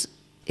terms,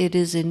 it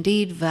is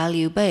indeed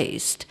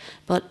value-based,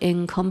 but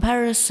in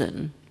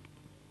comparison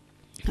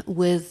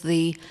with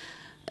the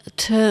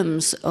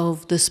terms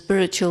of the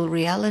spiritual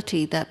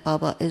reality that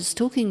Baba is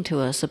talking to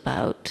us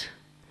about,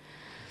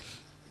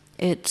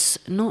 it's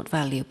not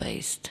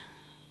value-based.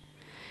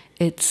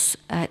 It's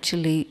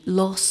actually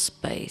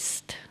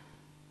loss-based.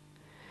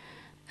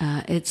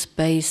 It's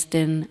based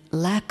in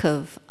lack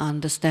of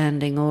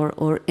understanding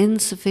or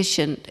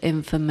insufficient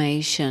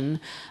information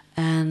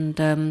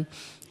and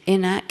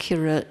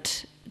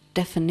inaccurate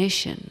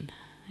definition,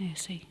 you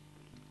see.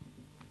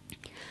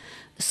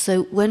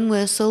 So when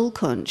we're soul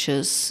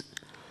conscious,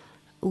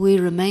 we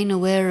remain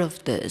aware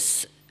of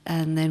this,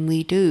 and then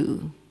we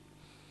do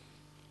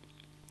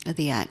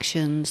the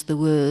actions, the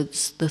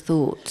words, the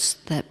thoughts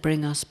that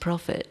bring us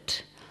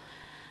profit.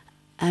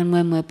 And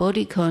when we're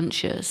body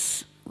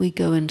conscious, we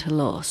go into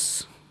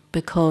loss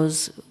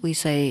because we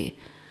say,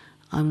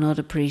 I'm not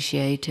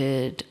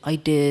appreciated, I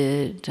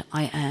did,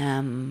 I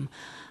am,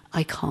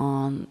 I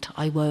can't,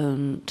 I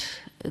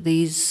won't.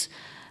 These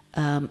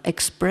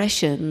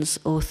expressions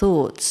or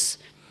thoughts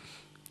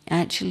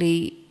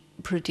actually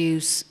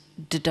produce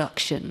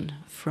deduction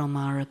from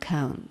our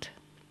account.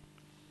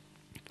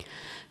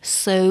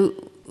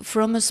 So,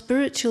 from a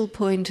spiritual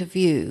point of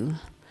view,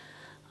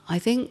 I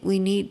think we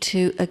need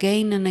to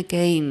again and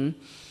again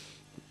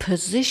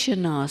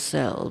position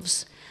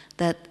ourselves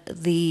that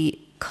the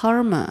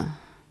karma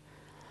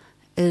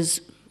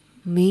is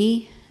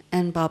me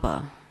and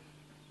Baba.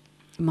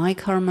 My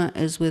karma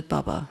is with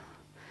Baba.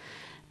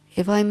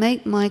 If I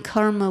make my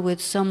karma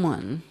with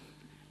someone,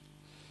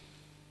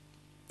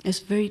 it's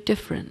very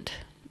different.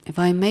 If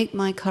I make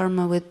my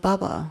karma with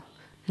Baba,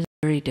 it's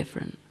very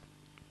different.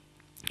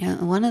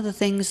 One of the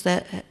things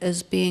that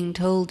is being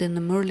told in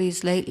the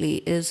Murlis lately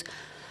is,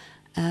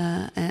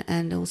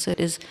 and also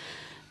is,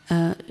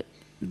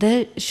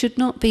 there should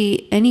not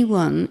be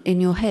anyone in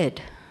your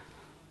head.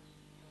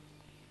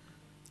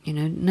 You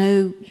know,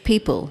 no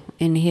people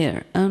in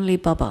here, only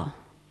Baba.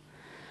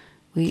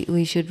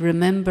 We should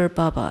remember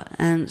Baba.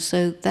 And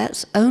so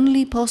that's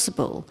only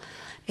possible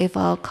if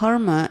our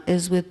karma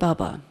is with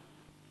Baba.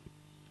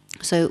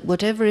 So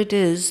whatever it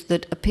is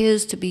that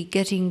appears to be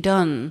getting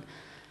done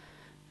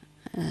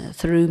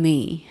through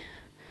me,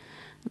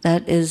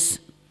 that is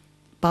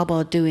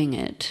Baba doing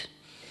it.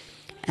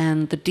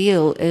 And the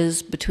deal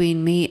is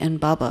between me and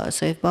Baba.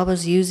 So if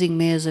Baba's using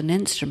me as an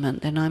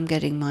instrument, then I'm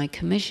getting my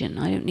commission.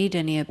 I don't need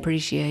any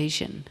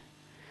appreciation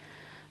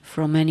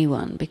from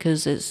anyone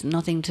because it's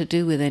nothing to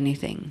do with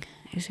anything.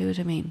 You see what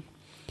I mean?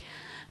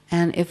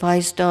 And if I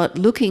start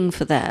looking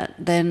for that,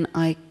 then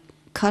I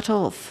cut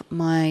off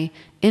my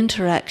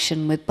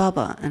interaction with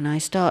Baba and I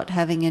start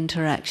having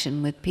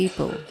interaction with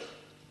people.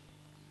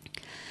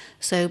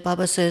 So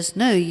Baba says,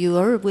 no, you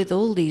are with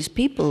all these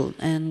people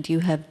and you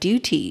have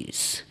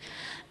duties.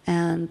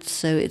 And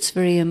so it's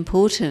very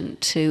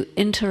important to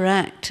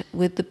interact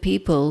with the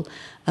people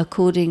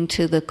according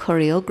to the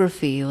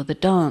choreography or the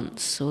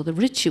dance or the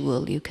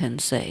ritual, you can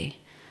say,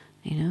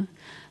 you know.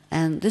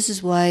 And this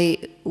is why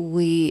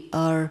we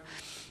are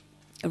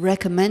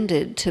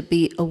recommended to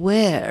be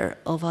aware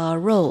of our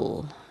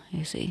role,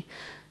 you see.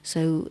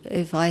 So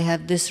if I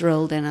have this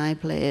role, then I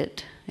play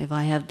it. If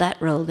I have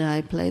that role, then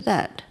I play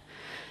that.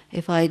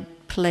 If I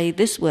play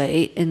this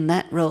way in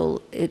that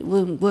role, it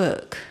won't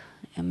work.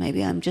 And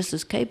maybe I'm just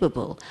as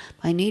capable.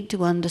 I need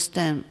to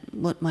understand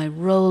what my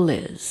role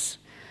is,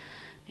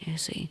 you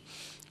see.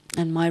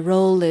 And my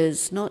role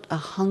is not a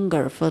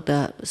hunger for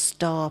the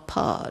star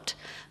part,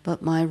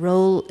 but my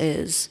role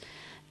is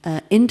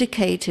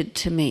indicated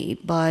to me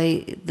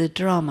by the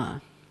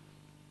drama.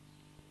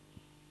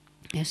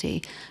 You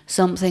see,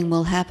 something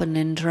will happen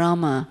in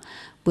drama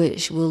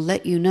which will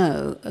let you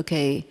know,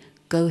 okay,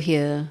 go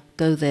here,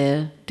 go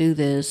there, do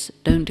this,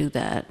 don't do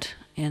that.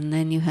 And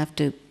then you have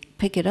to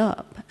pick it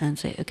up and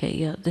say, okay,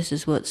 yeah, this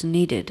is what's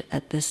needed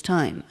at this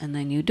time, and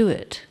then you do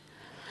it.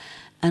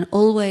 And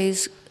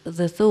always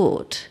the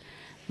thought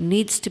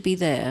needs to be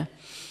there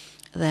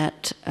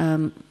that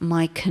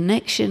my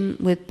connection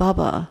with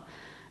Baba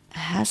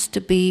has to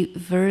be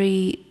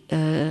very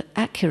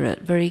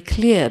accurate, very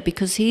clear,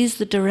 because he's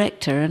the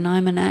director and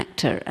I'm an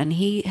actor, and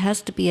he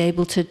has to be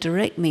able to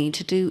direct me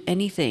to do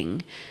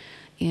anything,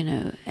 you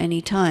know,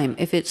 any time.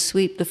 If it's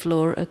sweep the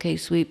floor, okay,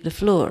 sweep the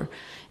floor.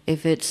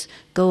 If it's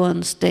go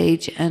on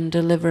stage and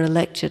deliver a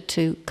lecture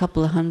to a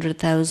couple of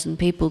 100,000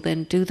 people,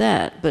 then do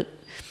that, but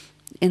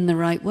in the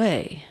right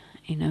way,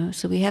 you know.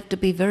 So we have to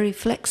be very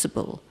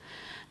flexible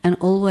and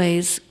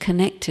always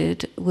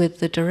connected with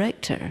the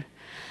director.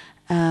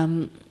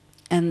 And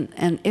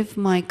if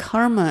my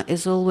karma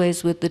is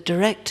always with the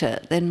director,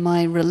 then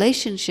my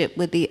relationship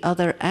with the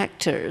other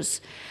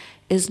actors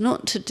is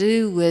not to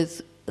do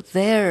with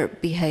their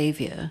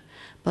behavior,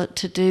 but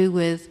to do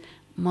with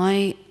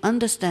my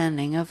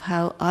understanding of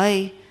how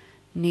I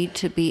need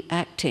to be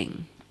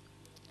acting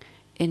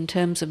in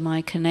terms of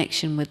my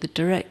connection with the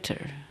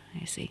director,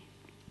 you see.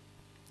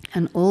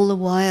 And all the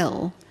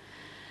while,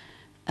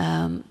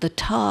 the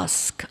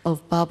task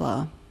of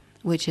Baba,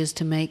 which is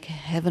to make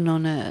heaven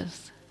on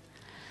earth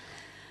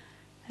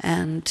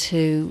and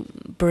to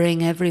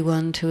bring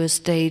everyone to a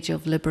stage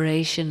of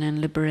liberation and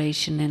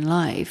liberation in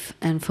life,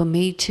 and for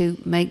me to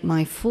make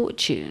my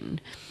fortune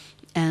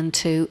and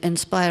to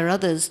inspire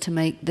others to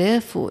make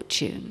their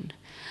fortune,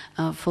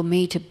 for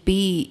me to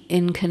be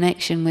in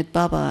connection with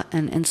Baba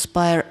and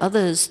inspire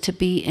others to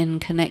be in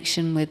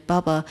connection with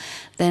Baba,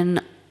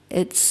 then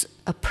it's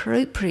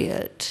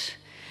appropriate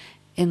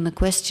in the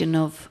question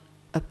of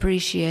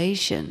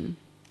appreciation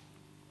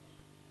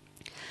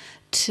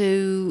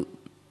to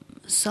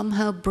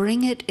somehow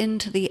bring it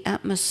into the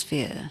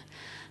atmosphere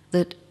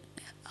that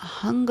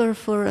hunger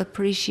for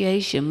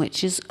appreciation,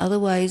 which is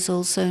otherwise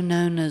also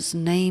known as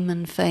name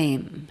and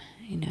fame.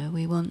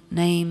 We want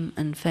name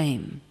and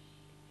fame.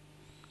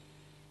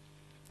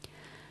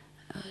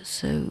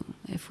 So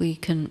if we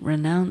can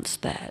renounce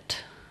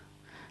that,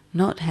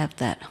 not have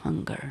that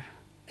hunger,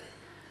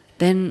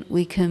 then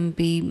we can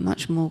be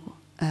much more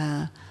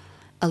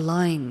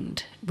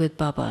aligned with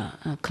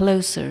Baba,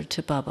 closer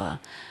to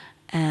Baba.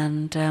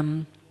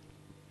 And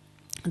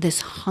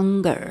this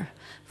hunger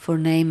for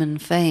name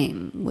and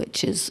fame,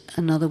 which is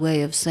another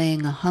way of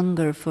saying a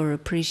hunger for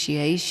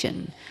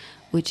appreciation,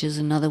 which is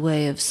another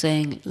way of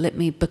saying, let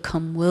me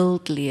become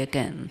worldly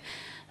again,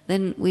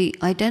 then we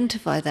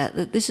identify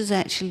that this is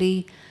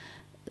actually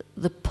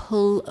the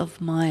pull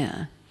of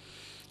Maya.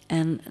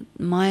 And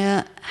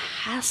Maya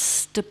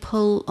has to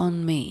pull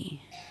on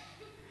me.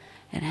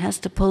 It has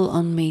to pull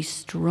on me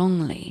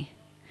strongly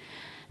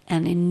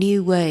and in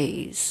new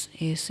ways,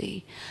 you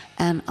see.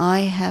 And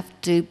I have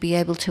to be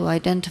able to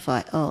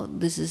identify, oh,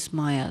 this is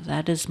Maya,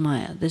 that is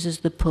Maya, this is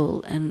the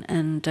pull.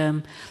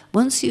 And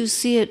once you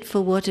see it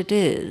for what it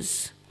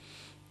is,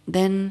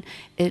 then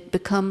it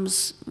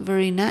becomes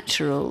very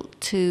natural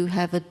to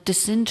have a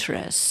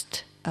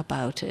disinterest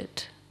about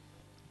it.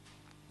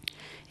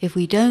 If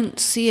we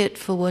don't see it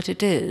for what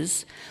it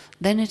is,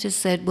 then it is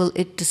said, well,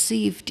 it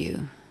deceived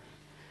you.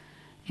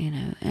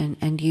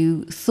 And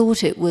you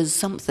thought it was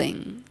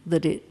something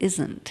that it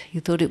isn't. You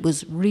thought it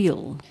was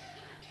real,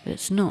 but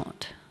it's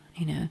not.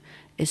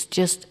 It's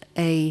just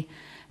a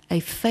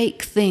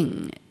fake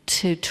thing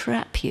to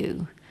trap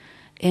you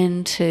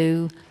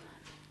into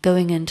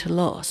going into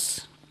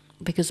loss.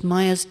 Because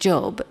Maya's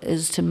job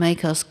is to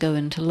make us go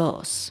into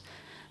loss,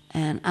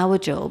 and our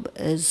job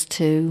is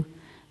to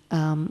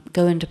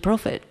go into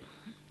profit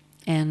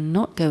and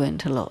not go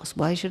into loss.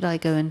 Why should I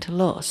go into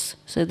loss?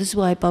 So this is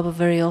why Baba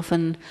very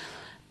often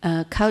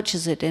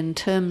couches it in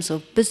terms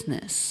of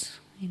business.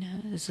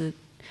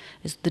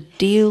 As the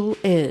deal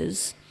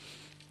is,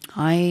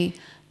 I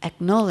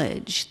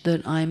acknowledge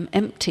that I'm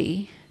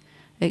empty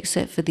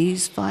except for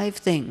these 5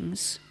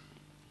 things: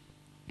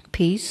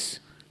 peace,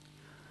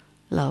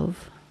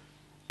 love,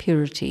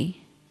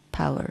 purity,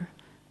 power,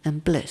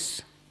 and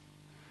bliss.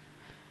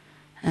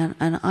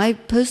 And I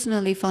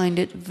personally find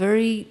it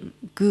very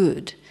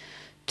good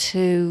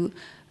to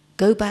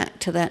go back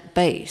to that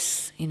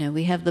base.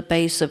 We have the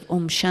base of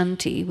Om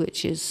Shanti,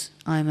 which is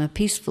I'm a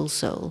peaceful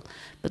soul.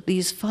 But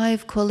these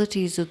 5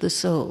 qualities of the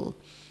soul,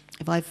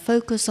 if I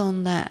focus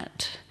on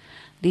that,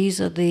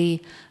 these are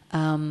the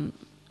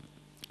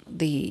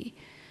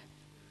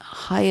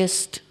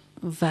highest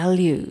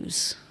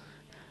values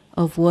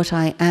of what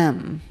I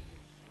am.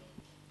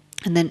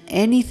 And then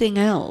anything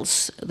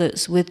else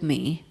that's with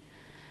me,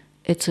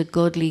 it's a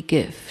godly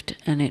gift,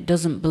 and it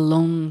doesn't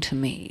belong to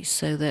me,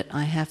 so that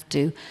I have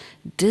to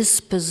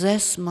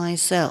dispossess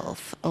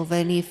myself of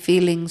any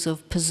feelings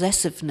of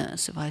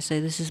possessiveness. If I say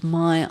this is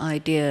my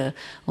idea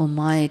or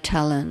my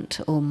talent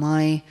or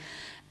my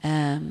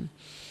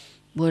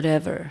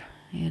whatever,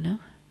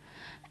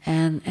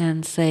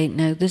 and say,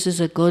 no, this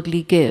is a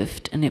godly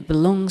gift and it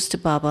belongs to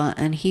Baba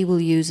and he will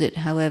use it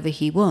however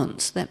he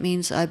wants. That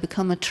means I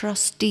become a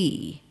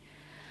trustee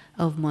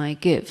of my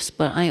gifts,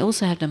 but I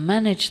also have to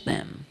manage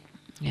them.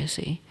 You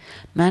see,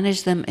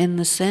 manage them in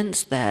the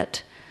sense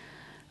that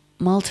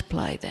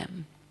multiply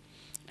them.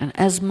 And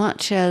as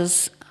much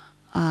as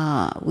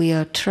we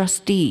are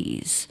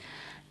trustees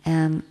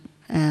and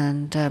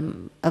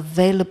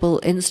available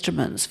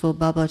instruments for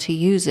Baba to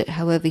use it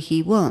however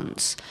he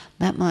wants,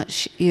 that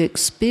much you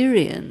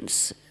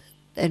experience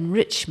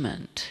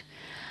enrichment,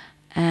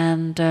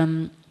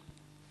 and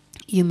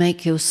you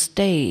make your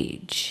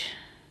stage.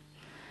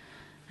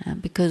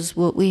 Because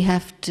what we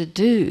have to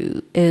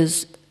do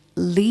is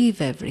leave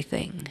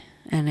everything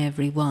and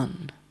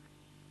everyone,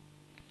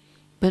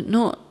 but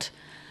not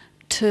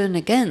turn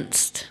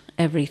against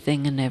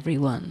everything and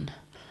everyone,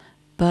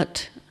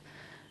 but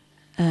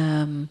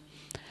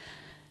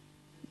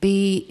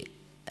be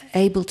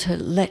able to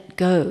let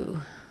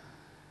go,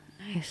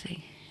 you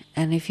see.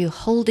 And if you're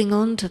holding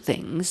on to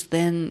things,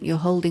 then you're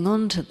holding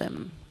on to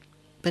them.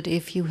 But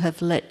if you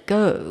have let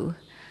go,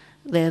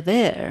 they're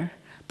there,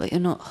 but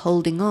you're not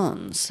holding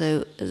on.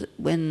 So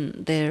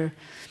when they're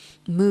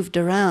moved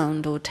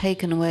around or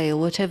taken away or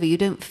whatever, you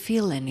don't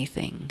feel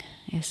anything,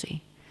 you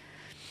see.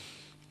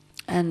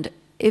 And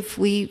if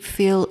we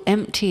feel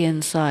empty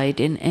inside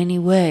in any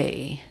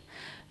way,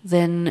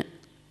 then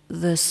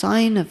the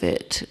sign of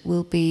it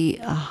will be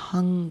a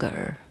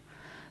hunger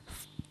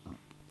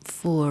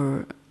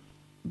for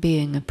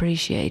being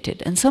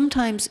appreciated. And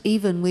sometimes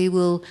even we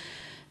will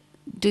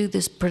do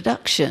this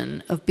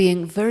production of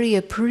being very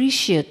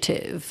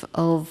appreciative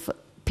of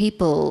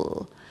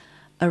people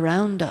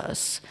around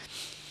us,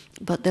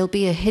 but there'll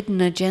be a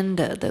hidden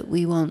agenda that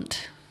we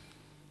want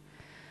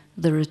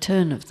the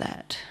return of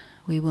that.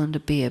 We want to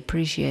be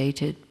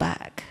appreciated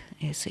back,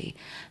 you see.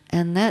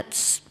 And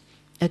that's,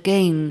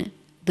 again,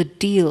 the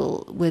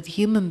deal with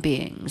human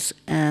beings.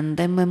 And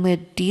then when we're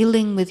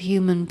dealing with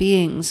human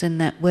beings in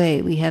that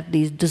way, we have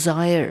these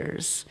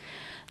desires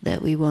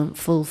that we want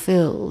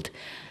fulfilled,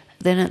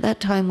 then at that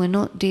time we're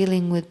not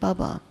dealing with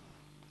Baba.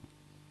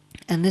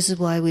 And this is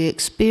why we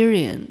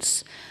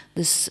experience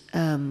this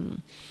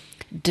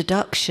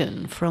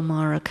deduction from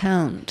our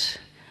account,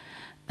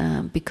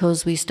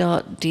 because we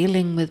start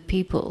dealing with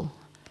people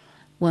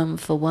one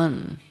for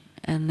one,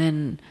 and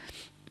then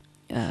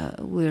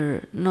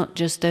we're not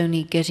just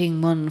only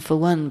getting one for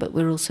one, but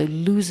we're also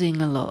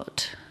losing a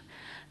lot.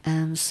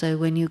 And so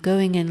when you're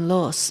going in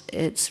loss,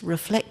 it's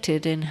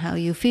reflected in how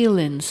you feel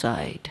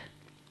inside.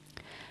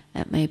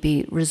 It may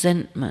be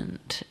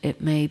resentment,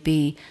 it may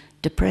be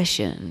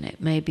depression, it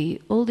may be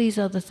all these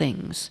other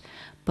things.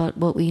 But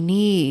what we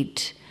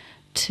need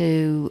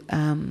to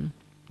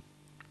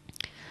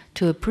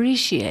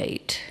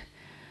appreciate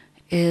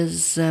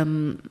is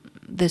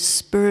the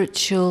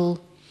spiritual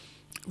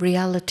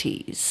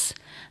realities,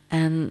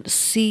 and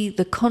see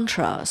the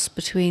contrast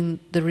between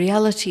the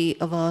reality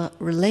of our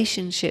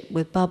relationship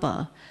with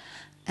Baba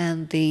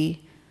and the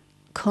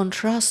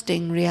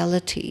contrasting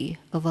reality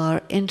of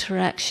our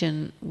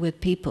interaction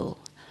with people.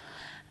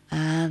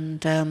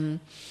 And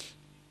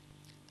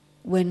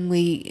when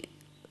we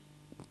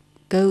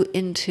go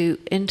into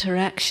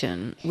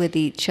interaction with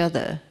each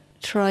other,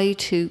 try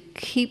to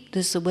keep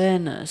this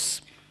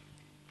awareness.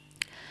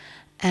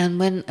 And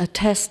when a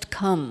test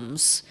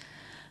comes,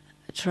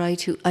 try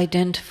to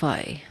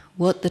identify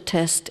what the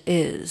test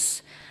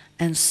is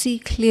and see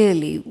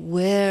clearly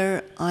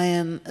where I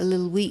am a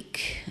little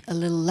weak, a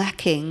little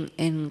lacking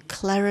in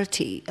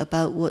clarity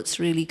about what's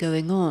really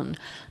going on.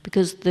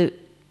 Because the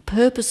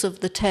purpose of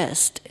the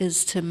test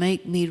is to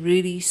make me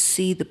really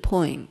see the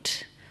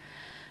point.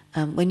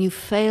 When you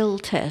fail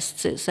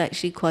tests, it's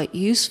actually quite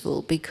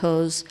useful,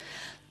 because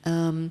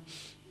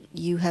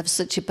you have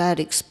such a bad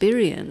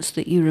experience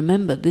that you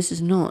remember this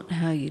is not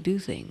how you do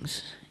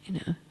things, you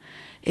know.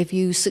 If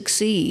you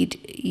succeed,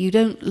 you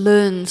don't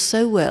learn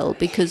so well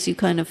because you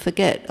kind of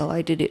forget, oh,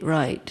 I did it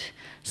right.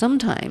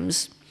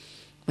 Sometimes,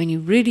 when you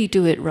really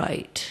do it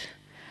right,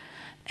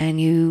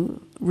 and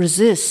you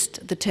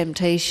resist the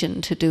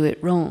temptation to do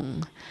it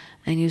wrong,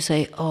 and you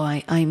say, oh,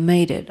 I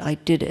made it, I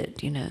did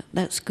it, you know,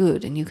 that's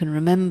good. And you can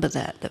remember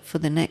that for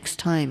the next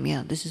time,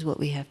 yeah, this is what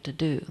we have to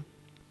do.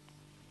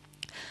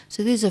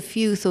 So there's a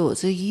few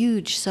thoughts, a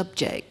huge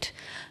subject,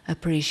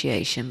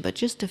 appreciation, but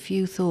just a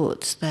few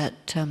thoughts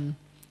that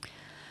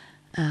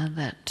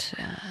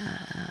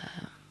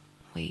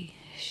we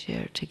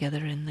share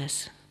together in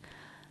this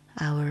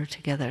hour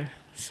together.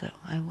 So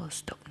I will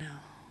stop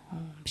now.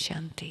 Om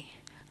Shanti.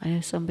 I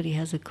know somebody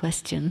has a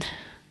question.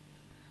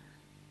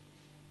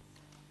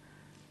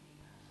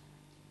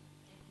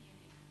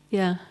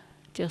 Yeah,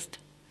 just.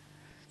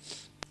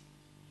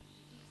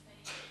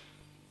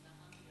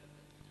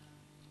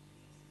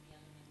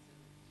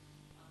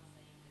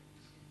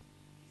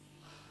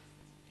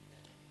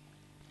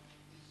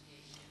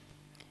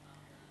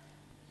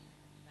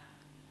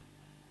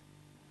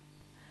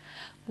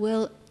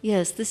 Well,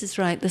 yes, this is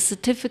right. The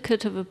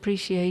certificate of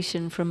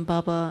appreciation from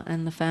Baba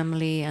and the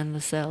family and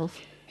the self.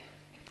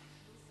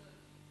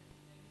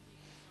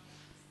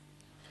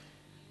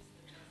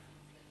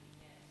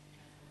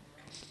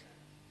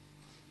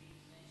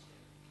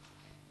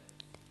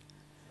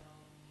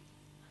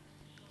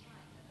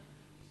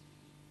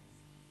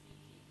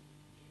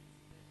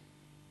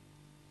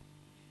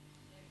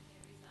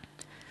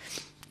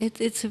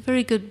 It's a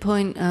very good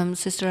point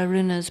Sister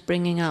Aruna is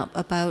bringing up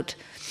about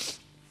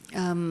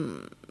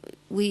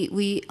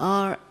we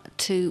are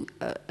to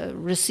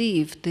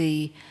receive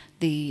the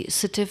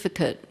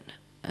certificate.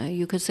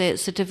 You could say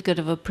it's certificate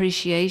of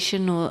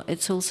appreciation, or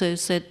it's also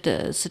said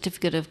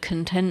certificate of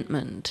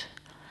contentment.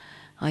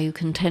 Are you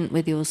content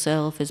with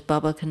yourself? Is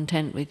Baba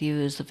content with you?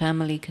 Is the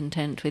family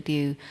content with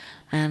you?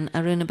 And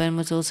Aruna Ben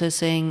was also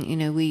saying, you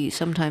know, we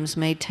sometimes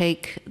may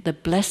take the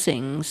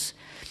blessings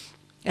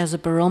as a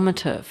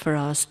barometer for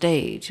our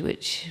stage,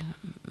 which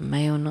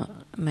may or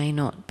may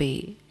not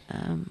be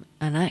an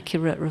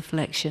accurate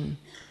reflection.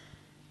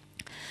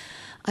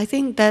 I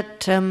think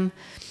that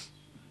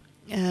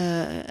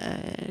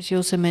she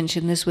also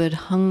mentioned this word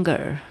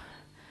hunger.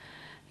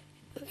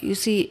 You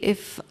see,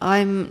 if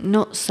I'm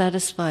not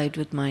satisfied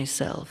with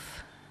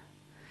myself,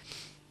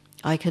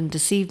 I can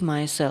deceive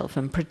myself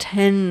and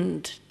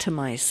pretend to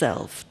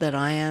myself that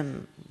I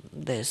am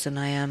this and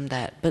I am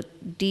that.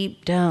 But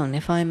deep down,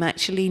 if I'm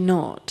actually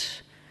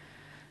not,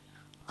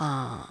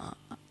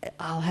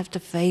 I'll have to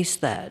face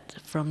that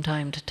from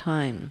time to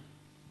time.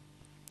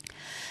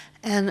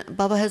 And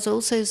Baba has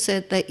also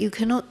said that you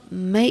cannot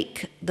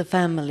make the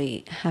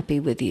family happy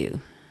with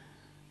you.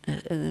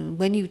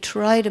 When you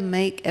try to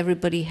make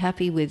everybody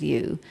happy with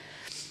you,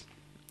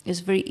 it's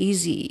very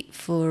easy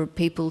for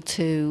people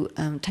to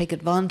take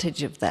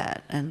advantage of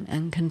that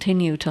and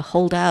continue to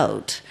hold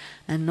out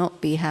and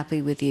not be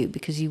happy with you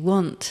because you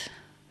want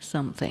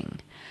something.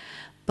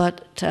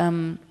 But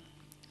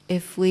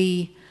if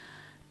we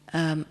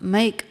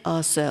make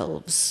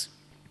ourselves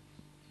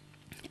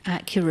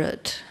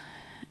accurate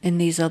in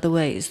these other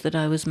ways that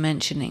I was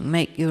mentioning,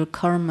 make your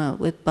karma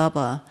with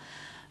Baba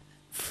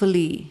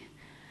fully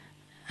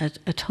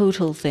a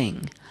total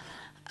thing.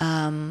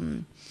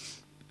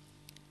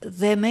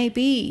 There may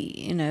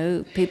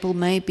be, people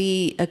may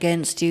be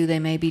against you, they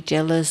may be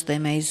jealous, they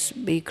may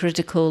be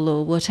critical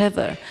or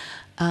whatever,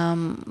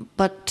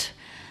 but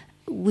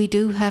we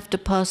do have to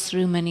pass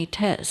through many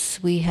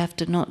tests. We have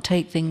to not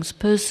take things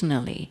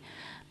personally.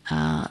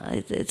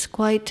 It's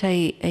quite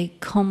a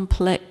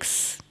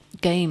complex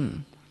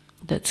game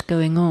that's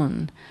going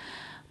on.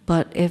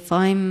 But if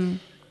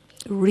I'm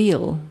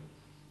real,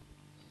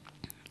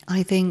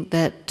 I think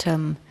that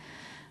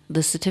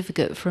the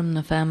certificate from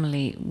the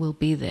family will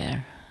be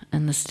there,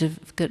 and the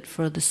certificate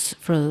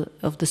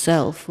of the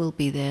self will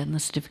be there, and the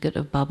certificate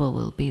of Baba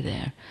will be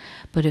there.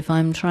 But if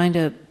I'm trying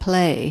to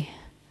play,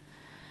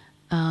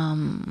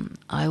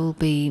 I will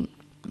be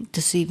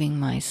deceiving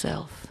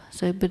myself.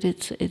 So, but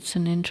it's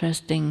an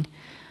interesting,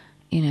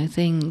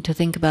 thing to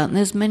think about. And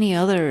there's many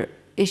other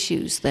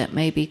issues that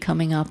may be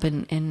coming up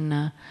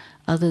in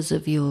others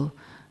of your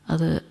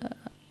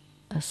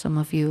some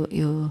of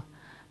your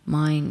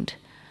mind.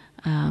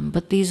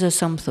 But these are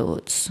some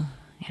thoughts.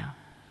 Yeah.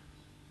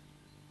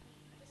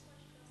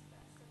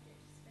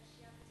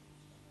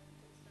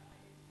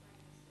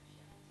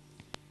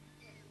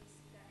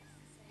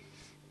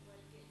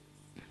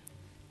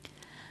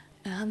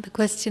 The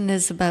question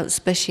is about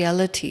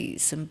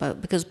specialities,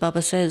 because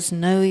Baba says,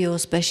 know your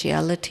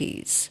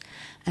specialities,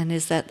 and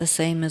is that the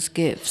same as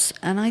gifts?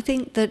 And I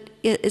think that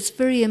it's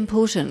very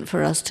important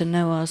for us to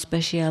know our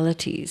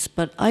specialities,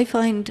 but I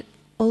find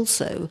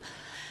also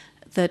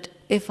that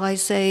if I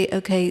say,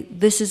 okay,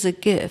 this is a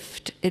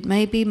gift, it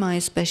may be my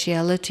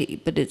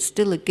speciality, but it's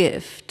still a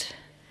gift,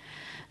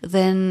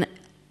 then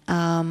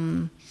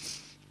I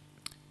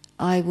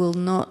will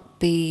not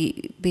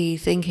be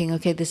thinking,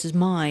 okay, this is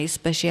my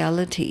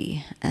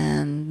speciality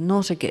and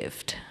not a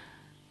gift.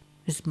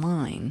 It's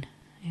mine,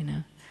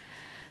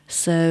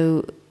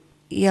 So,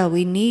 yeah,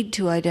 we need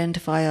to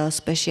identify our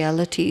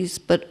specialities,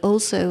 but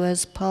also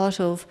as part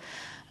of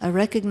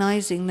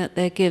recognizing that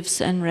they're gifts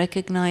and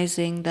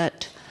recognizing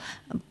that,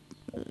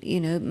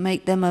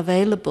 make them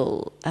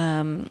available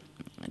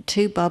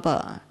to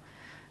Baba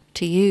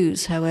to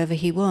use however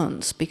he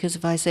wants. Because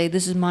if I say,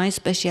 this is my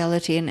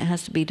speciality and it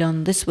has to be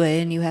done this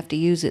way and you have to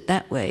use it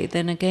that way,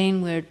 then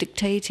again we're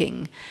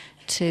dictating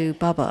to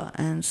Baba,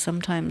 and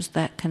sometimes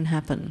that can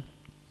happen.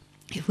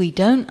 If we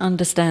don't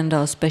understand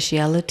our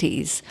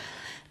specialities,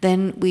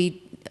 then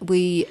we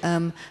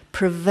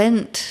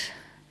prevent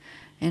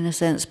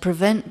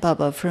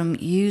Baba from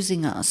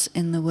using us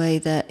in the way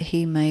that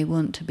he may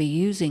want to be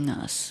using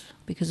us,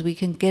 because we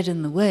can get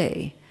in the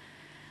way.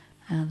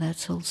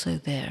 That's also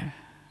there.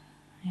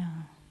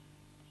 Yeah.